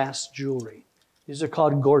and brass jewelry. These are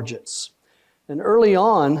called gorgets. And early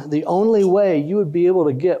on, the only way you would be able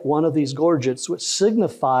to get one of these gorgets, which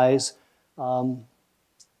signifies a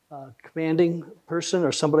commanding person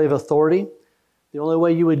or somebody of authority, the only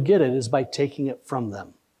way you would get it is by taking it from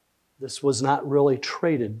them. This was not really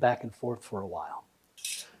traded back and forth for a while.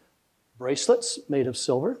 Bracelets made of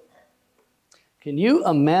silver. Can you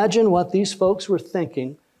imagine what these folks were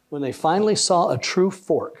thinking when they finally saw a true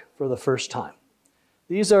fork for the first time?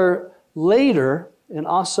 These are later, and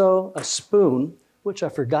also a spoon, which I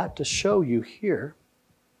forgot to show you here.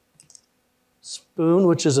 Spoon,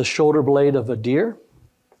 which is a shoulder blade of a deer,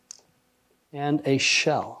 and a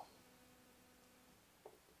shell.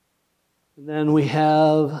 And then we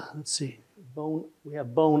have, let's see, we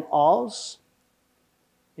have bone awls.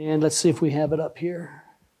 And let's see if we have it up here.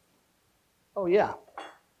 Oh, yeah.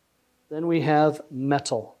 Then we have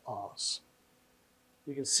metal awls.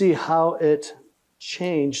 You can see how it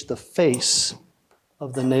changed the face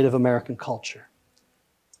of the Native American culture.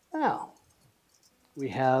 Now, we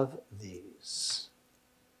have these.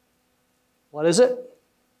 What is it?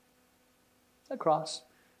 A cross.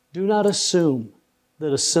 Do not assume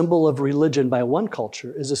that a symbol of religion by one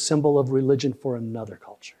culture is a symbol of religion for another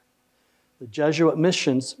culture. The Jesuit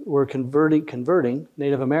missions were converting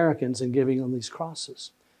Native Americans and giving them these crosses.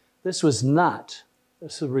 This was not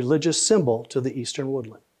a religious symbol to the Eastern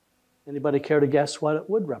Woodland. Anybody care to guess what it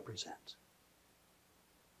would represent?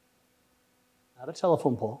 Not a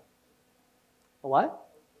telephone pole. A what?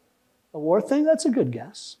 A war thing? That's a good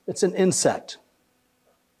guess. It's an insect.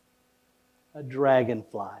 A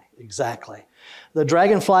dragonfly, exactly. The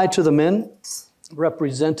dragonfly to the men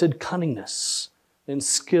represented cunningness and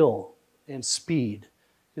skill and speed.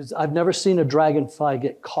 Because I've never seen a dragonfly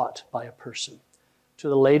get caught by a person. To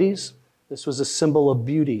the ladies, this was a symbol of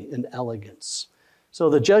beauty and elegance. So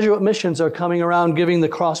the Jesuit missions are coming around giving the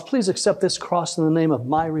cross. Please accept this cross in the name of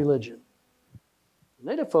my religion. The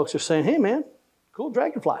Native folks are saying, hey man, cool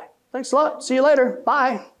dragonfly. Thanks a lot. See you later.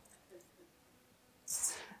 Bye.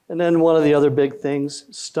 And then one of the other big things,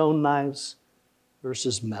 stone knives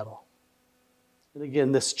versus metal. And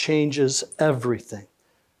again, this changes everything.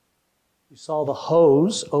 You saw the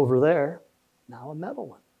hose over there, now a metal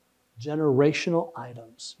one. Generational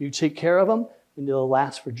items. You take care of them, and they'll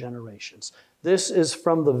last for generations. This is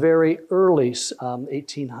from the very early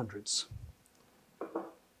 1800s.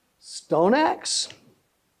 Stone axe.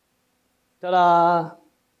 Ta-da!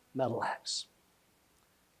 Metal axe.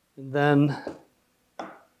 And then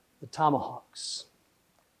the tomahawks.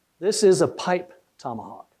 This is a pipe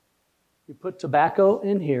tomahawk. You put tobacco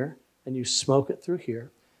in here and you smoke it through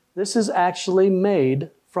here. This is actually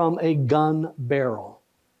made from a gun barrel.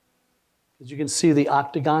 As you can see the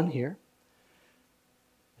octagon here.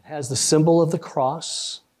 It has the symbol of the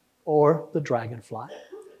cross or the dragonfly.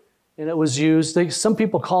 And it was used, some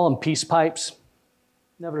people call them peace pipes.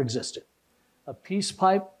 Never existed. A peace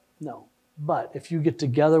pipe, no. But if you get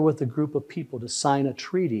together with a group of people to sign a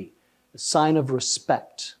treaty, a sign of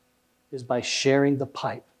respect is by sharing the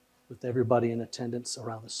pipe with everybody in attendance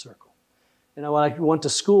around the circle. You know, when I went to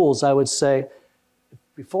schools, I would say,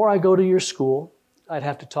 before I go to your school, I'd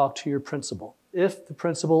have to talk to your principal. If the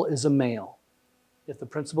principal is a male, if the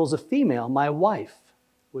principal is a female, my wife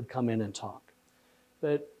would come in and talk.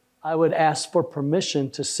 But I would ask for permission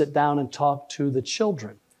to sit down and talk to the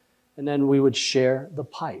children. And then we would share the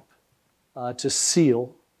pipe to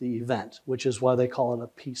seal the event, which is why they call it a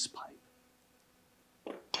peace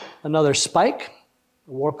pipe. Another spike,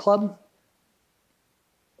 a war club.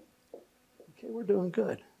 Okay, we're doing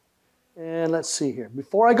good. And let's see here.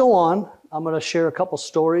 Before I go on, I'm going to share a couple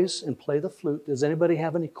stories and play the flute. Does anybody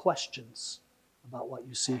have any questions about what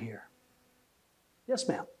you see here? Yes,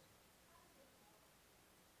 ma'am.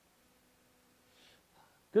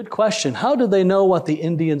 Good question. How did they know what the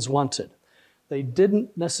Indians wanted? They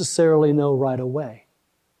didn't necessarily know right away.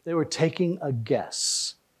 They were taking a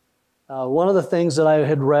guess. One of the things that I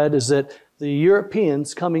had read is that the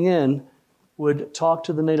Europeans coming in would talk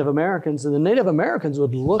to the Native Americans, and the Native Americans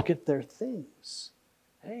would look at their things.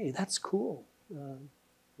 Hey, that's cool. You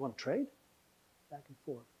want to trade? Back and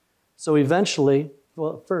forth. So eventually,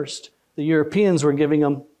 well, at first, the Europeans were giving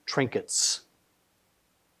them trinkets.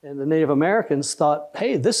 And the Native Americans thought,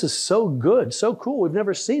 hey, this is so good, so cool, we've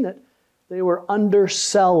never seen it. They were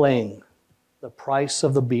underselling the price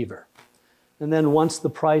of the beaver. And then once the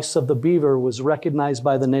price of the beaver was recognized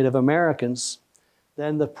by the Native Americans,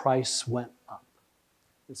 then the price went up.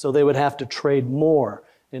 And so they would have to trade more,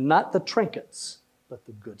 and not the trinkets, but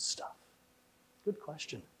the good stuff. Good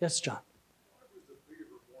question. Yes, John? Why was the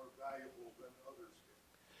beaver more valuable than other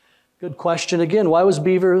skins? Good question again. Why was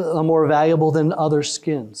beaver more valuable than other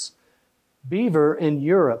skins? Beaver in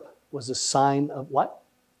Europe was a sign of what?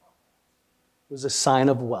 It was a sign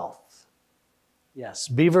of wealth. Yes,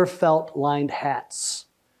 beaver felt lined hats.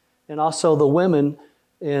 And also the women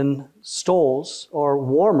in stoles or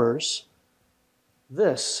warmers,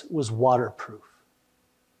 this was waterproof.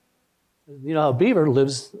 You know, a beaver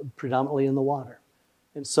lives predominantly in the water.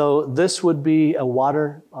 And so this would be a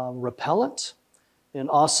water repellent and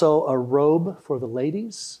also a robe for the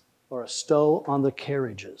ladies or a stow on the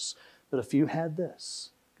carriages. But if you had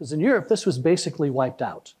this, because in Europe, this was basically wiped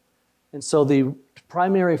out. And so the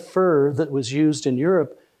primary fur that was used in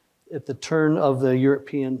Europe at the turn of the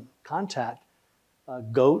European contact,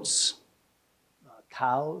 goats,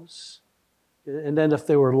 cows, and then if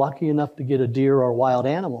they were lucky enough to get a deer or a wild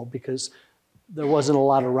animal, because there wasn't a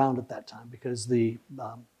lot around at that time, because the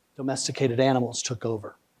domesticated animals took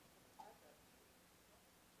over.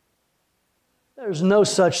 There's no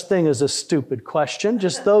such thing as a stupid question.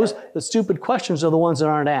 Just the stupid questions are the ones that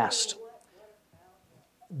aren't asked.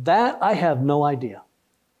 That I have no idea.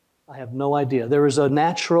 I have no idea. There was a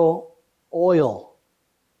natural oil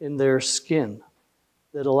in their skin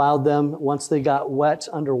that allowed them, once they got wet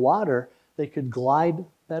underwater, they could glide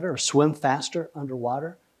better or swim faster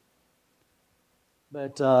underwater.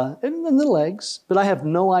 But and then the legs. But I have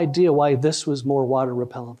no idea why this was more water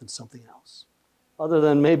repellent than something else, other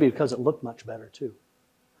than maybe because it looked much better too.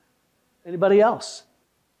 Anybody else?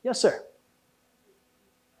 Yes, sir.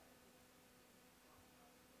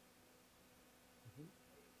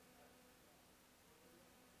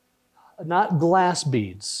 Not glass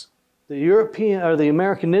beads. The European or the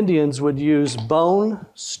American Indians would use bone,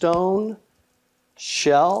 stone,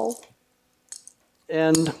 shell,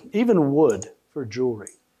 and even wood for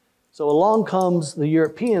jewelry. So along comes the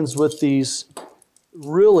Europeans with these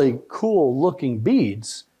really cool looking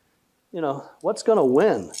beads. You know, what's going to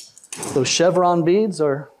win? Those chevron beads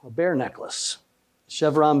or a bear necklace?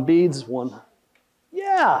 Chevron beads won.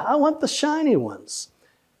 Yeah, I want the shiny ones.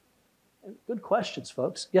 Good questions,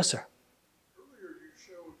 folks. Yes, sir.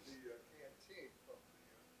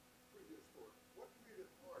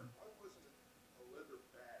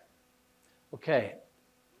 Okay,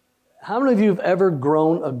 how many of you have ever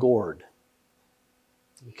grown a gourd?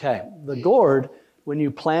 Okay, the gourd, when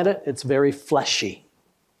you plant it, it's very fleshy.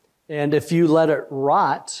 And if you let it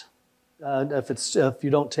rot, if you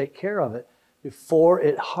don't take care of it, before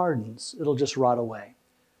it hardens, it'll just rot away.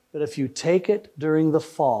 But if you take it during the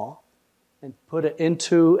fall and put it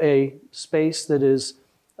into a space that is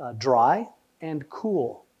dry and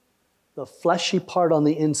cool, the fleshy part on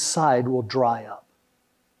the inside will dry up.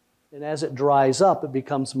 And as it dries up, it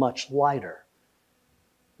becomes much lighter.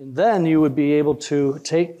 And then you would be able to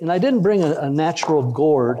take, and I didn't bring a natural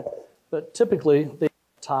gourd, but typically they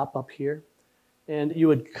top up here, and you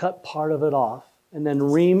would cut part of it off and then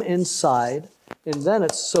ream inside, and then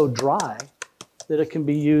it's so dry that it can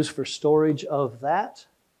be used for storage of that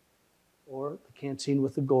or the canteen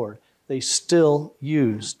with the gourd. They still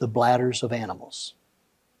use the bladders of animals.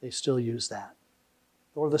 They still use that,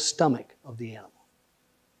 or the stomach of the animal.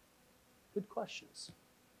 Good questions.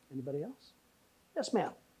 Anybody else? Yes,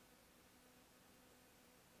 ma'am.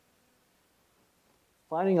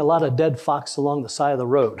 Finding a lot of dead fox along the side of the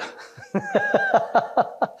road.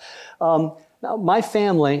 Now, my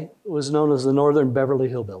family was known as the Northern Beverly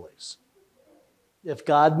Hillbillies. If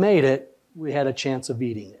God made it, we had a chance of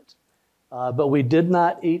eating it. But we did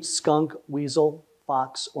not eat skunk, weasel,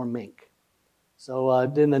 fox, or mink. So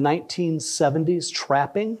in the 1970s,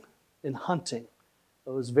 trapping and hunting, it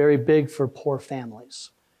was very big for poor families.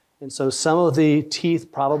 And so some of the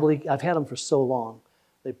teeth probably, I've had them for so long,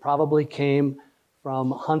 they probably came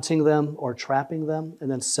from hunting them or trapping them and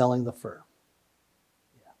then selling the fur.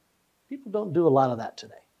 Yeah. People don't do a lot of that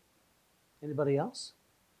today. Anybody else?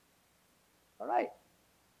 All right.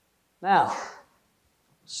 Now,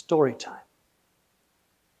 story time.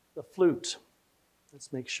 The flute.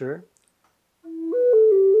 Let's make sure.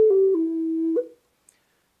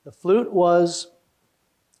 The flute was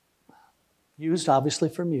used obviously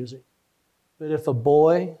for music, but if a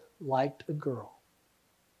boy liked a girl,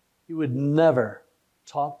 he would never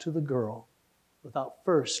talk to the girl without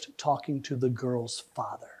first talking to the girl's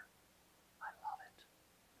father. I love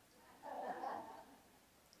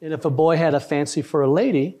it. And if a boy had a fancy for a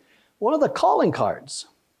lady, one of the calling cards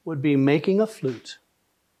would be making a flute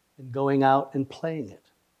and going out and playing it.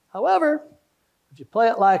 However, if you play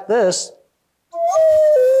it like this,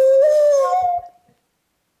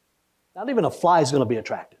 not even a fly is going to be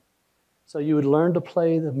attracted. So you would learn to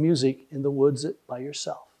play the music in the woods by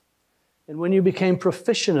yourself. And when you became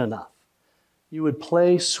proficient enough, you would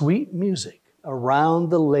play sweet music around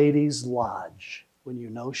the lady's lodge when you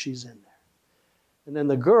know she's in there. And then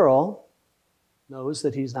the girl knows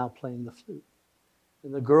that he's now playing the flute.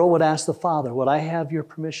 And the girl would ask the father, would I have your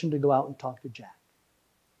permission to go out and talk to Jack?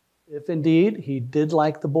 If indeed he did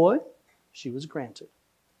like the boy, she was granted.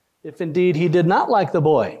 If indeed he did not like the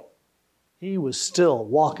boy, he was still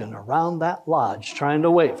walking around that lodge trying to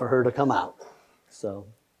wait for her to come out. So.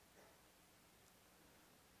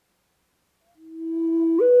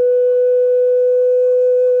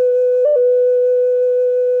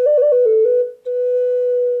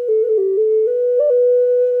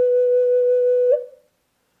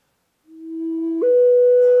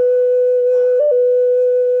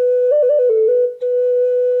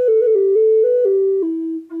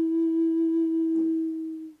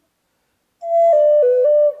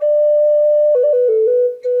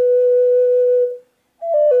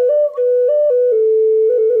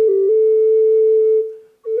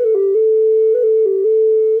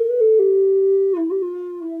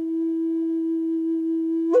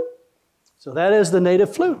 So that is the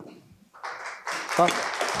native flute. Oh,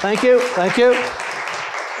 thank you, thank you.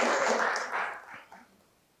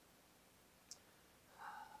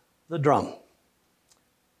 The drum.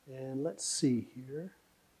 And let's see here.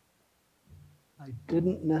 I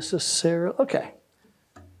didn't necessarily, okay.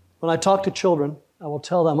 When I talk to children, I will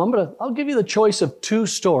tell them, I'll give you the choice of two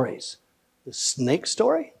stories. The snake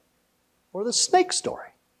story or the snake story.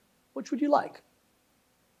 Which would you like?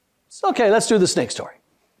 Okay, let's do the snake story.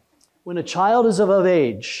 When a child is of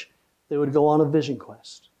age, they would go on a vision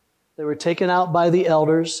quest. They were taken out by the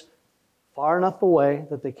elders far enough away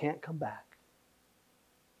that they can't come back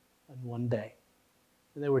on one day.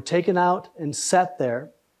 And they were taken out and sat there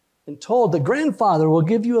and told, the grandfather will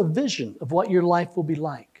give you a vision of what your life will be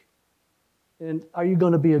like. And are you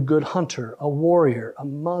going to be a good hunter, a warrior, a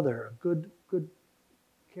mother, a good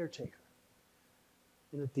caretaker?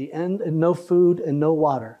 And at the end, and no food and no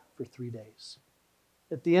water for 3 days.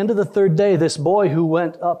 At the end of the third day, this boy who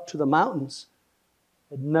went up to the mountains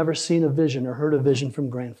had never seen a vision or heard a vision from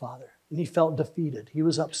grandfather. And he felt defeated. He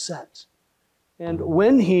was upset. And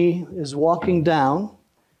when he is walking down,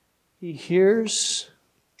 he hears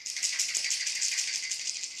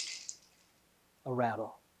a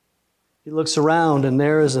rattle. He looks around, and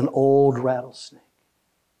there is an old rattlesnake.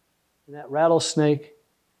 And that rattlesnake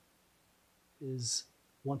is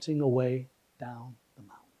wanting a way down the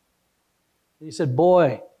mountain. And he said,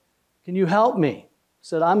 boy, can you help me? He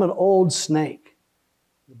said, I'm an old snake.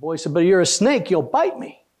 The boy said, but you're a snake, you'll bite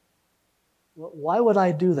me. Well, why would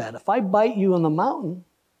I do that? If I bite you in the mountain,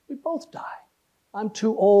 we both die. I'm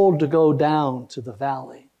too old to go down to the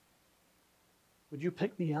valley. Would you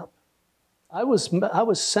pick me up? I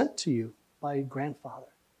was sent to you by your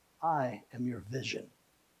grandfather. I am your vision.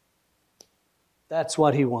 That's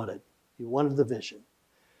what he wanted. He wanted the vision.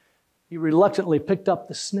 He reluctantly picked up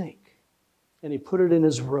the snake and he put it in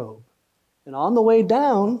his robe. And on the way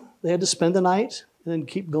down, they had to spend the night and then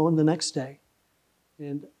keep going the next day.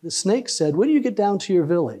 And the snake said, when you get down to your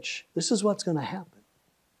village, this is what's going to happen.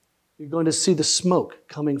 You're going to see the smoke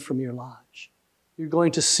coming from your lodge. You're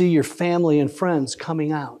going to see your family and friends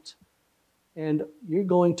coming out. And you're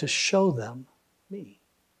going to show them me.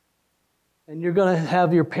 And you're going to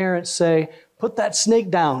have your parents say, put that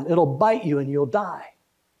snake down. It'll bite you and you'll die.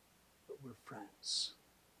 But we're friends.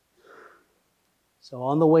 So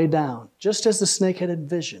on the way down, just as the snake had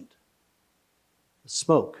envisioned, the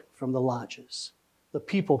smoke from the lodges, the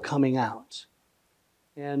people coming out,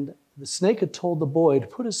 and the snake had told the boy to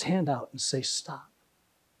put his hand out and say, stop.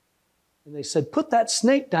 And they said, put that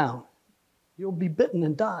snake down. You'll be bitten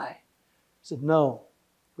and die. He said, no.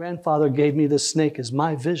 Grandfather gave me this snake as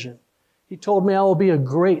my vision. He told me I will be a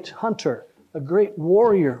great hunter, a great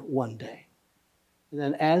warrior one day. And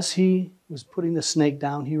then as he was putting the snake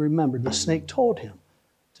down, he remembered the snake told him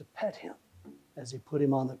to pet him as he put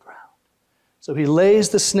him on the ground. So he lays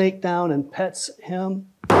the snake down and pets him.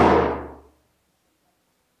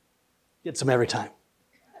 Gets him every time.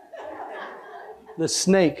 The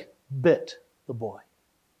snake bit the boy.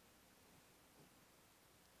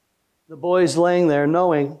 The boy's laying there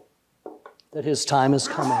knowing that his time is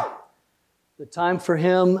coming. The time for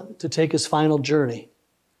him to take his final journey.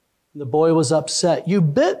 The boy was upset. You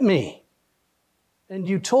bit me, and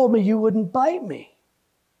you told me you wouldn't bite me.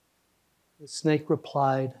 The snake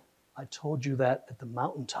replied, I told you that at the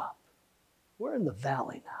mountaintop. We're in the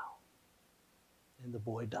valley now. And the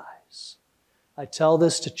boy dies. I tell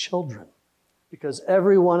this to children because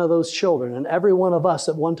every one of those children and every one of us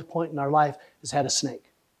at one point in our life has had a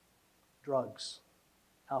snake. Drugs,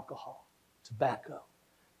 alcohol, tobacco,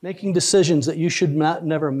 making decisions that you should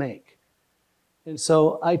never make. And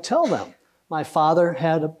so I tell them, my father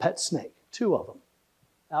had a pet snake, 2 of them,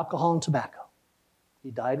 alcohol and tobacco. He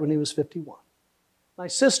died when he was 51. My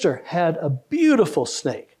sister had a beautiful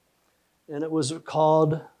snake, and it was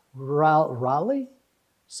called Raleigh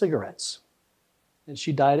cigarettes. And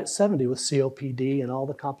she died at 70 with COPD and all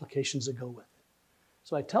the complications that go with it.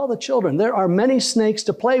 So I tell the children, there are many snakes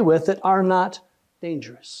to play with that are not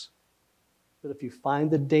dangerous. But if you find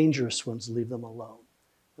the dangerous ones, leave them alone.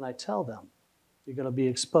 And I tell them, you're going to be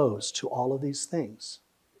exposed to all of these things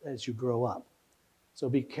as you grow up. So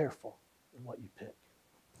be careful in what you pick.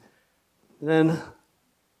 And then,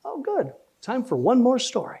 oh good, time for one more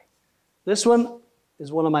story. This one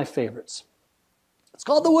is one of my favorites. It's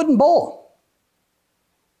called The Wooden Bowl.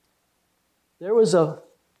 There was a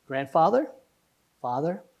grandfather,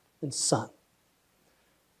 father, and son.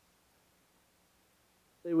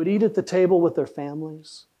 They would eat at the table with their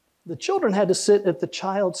families. The children had to sit at the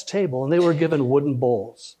child's table, and they were given wooden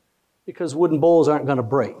bowls because wooden bowls aren't going to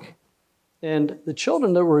break. And the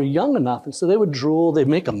children that were young enough, and so they would drool, they'd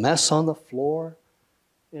make a mess on the floor.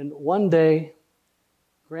 And one day,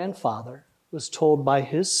 grandfather was told by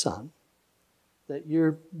his son that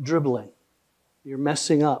you're dribbling, you're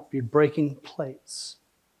messing up, you're breaking plates.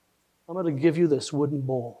 I'm going to give you this wooden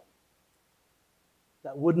bowl.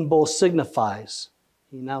 That wooden bowl signifies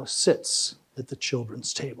he now sits at the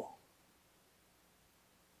children's table.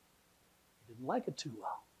 He didn't like it too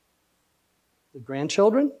well. The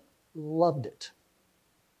grandchildren loved it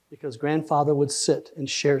because grandfather would sit and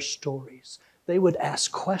share stories. They would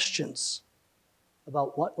ask questions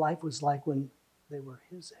about what life was like when they were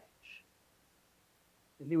his age.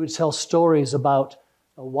 And he would tell stories about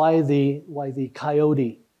why the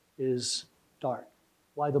coyote is dark,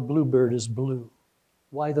 why the bluebird is blue,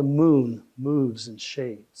 why the moon moves and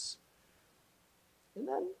shades. And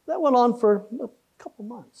then that went on for a couple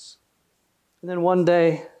months. And then one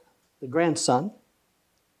day, the grandson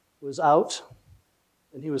was out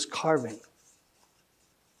and he was carving.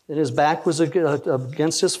 And his back was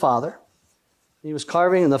against his father. He was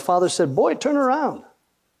carving, and the father said, "Boy, turn around.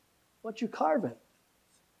 What you carving?"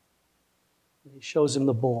 And he shows him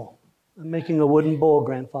the bowl. "I'm making a wooden bowl,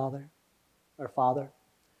 grandfather, or father."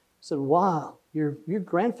 He said, "Wow, your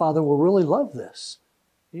grandfather will really love this.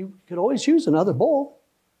 You could always use another bowl."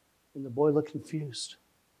 And the boy looked confused.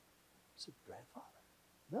 He said, "Grandfather,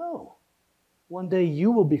 no. One day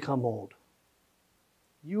you will become old.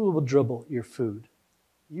 You will dribble your food.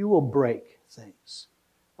 You will break things.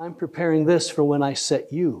 I'm preparing this for when I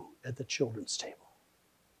set you at the children's table."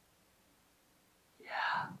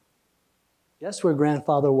 Yeah. Guess where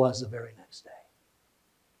grandfather was the very next day?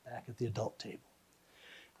 Back at the adult table.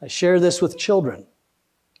 I share this with children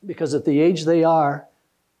because at the age they are,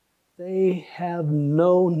 they have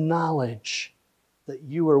no knowledge that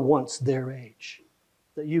you were once their age,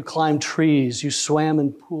 that you climbed trees, you swam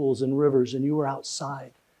in pools and rivers, and you were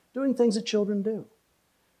outside doing things that children do.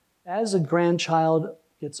 As a grandchild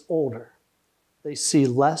gets older, they see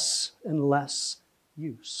less and less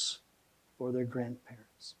use for their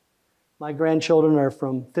grandparents. My grandchildren are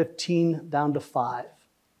from 15 down to 5.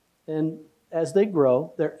 And as they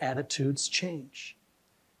grow, their attitudes change.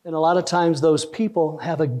 And a lot of times those people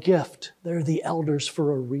have a gift. They're the elders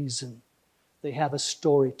for a reason. They have a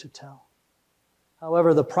story to tell.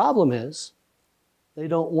 However, the problem is they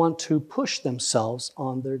don't want to push themselves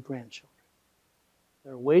on their grandchildren.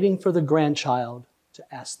 They're waiting for the grandchild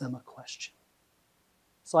to ask them a question.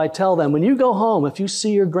 So I tell them, when you go home, if you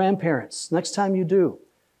see your grandparents, next time you do,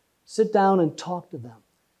 sit down and talk to them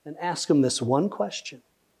and ask them this one question.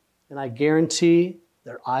 And I guarantee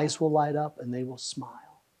their eyes will light up and they will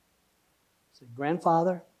smile. Say,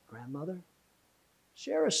 "Grandfather, grandmother,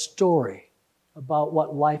 share a story about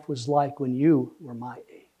what life was like when you were my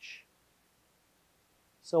age."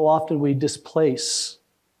 So often we displace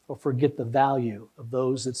or forget the value of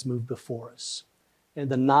those that's moved before us and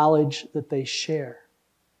the knowledge that they share.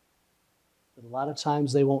 But a lot of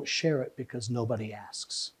times they won't share it because nobody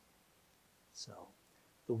asks. So,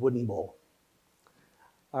 the wooden bowl.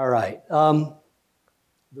 All right. The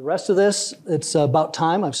rest of this, it's about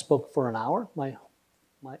time. I've spoke for an hour.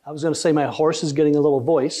 I was going to say my horse is getting a little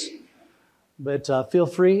voice, but feel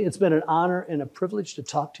free. It's been an honor and a privilege to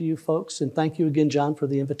talk to you folks, and thank you again, John, for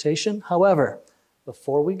the invitation. However,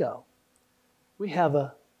 before we go, we have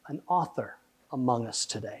an author among us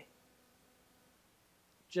today.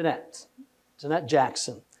 Jeanette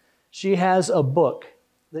Jackson. She has a book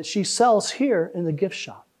that she sells here in the gift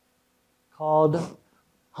shop called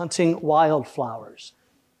Hunting Wildflowers.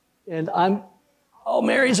 And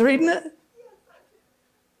Mary's reading it?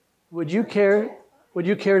 Would you care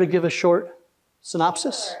to give a short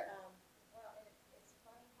synopsis?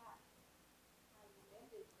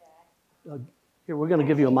 Here, we're going to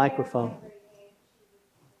give you a microphone. We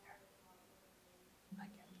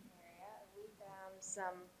found some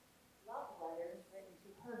love letters written to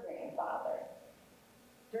her grandfather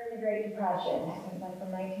during the Great Depression, like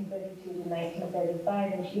from 1932 to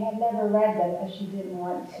 1935, and she had never read them because she didn't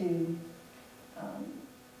want to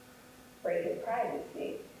break his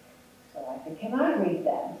privacy. So I said, can I read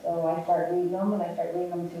them? So I started reading them, and I started reading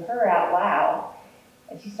them to her out loud.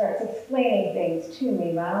 And she starts explaining things to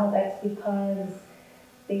me. Well, that's because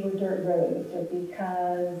they were dirt roads, or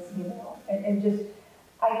because, and just,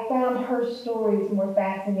 I found her stories more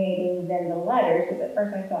fascinating than the letters, because at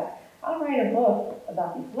first I thought, I'll write a book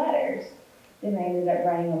about these letters. Then I ended up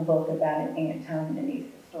writing a book about an aunt telling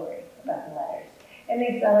Denise the story about the letters. And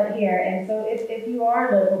they sell it here. And so if you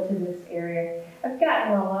are local to this area, I've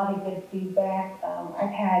gotten a lot of good feedback. I've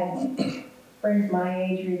had friends my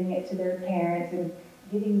age reading it to their parents and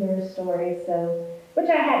getting their stories, so, which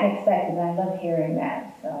I hadn't expected. I love hearing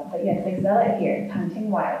that. So, but yes, they sell it here,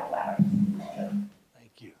 Hunting Wildflowers.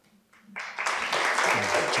 Thank you.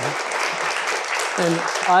 And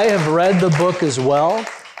I have read the book as well.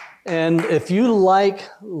 And if you like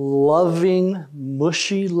loving,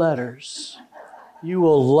 mushy letters, you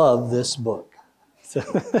will love this book.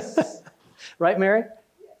 Right, Mary?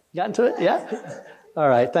 Got into it? Yeah? All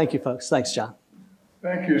right. Thank you, folks. Thanks, John.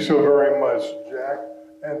 Thank you so very much, Jack.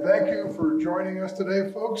 And thank you for joining us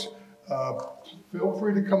today, folks. Feel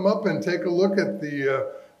free to come up and take a look at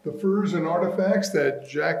the furs and artifacts that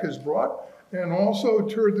Jack has brought, and also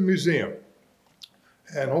tour the museum.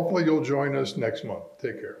 And hopefully you'll join us next month.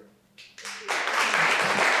 Take care.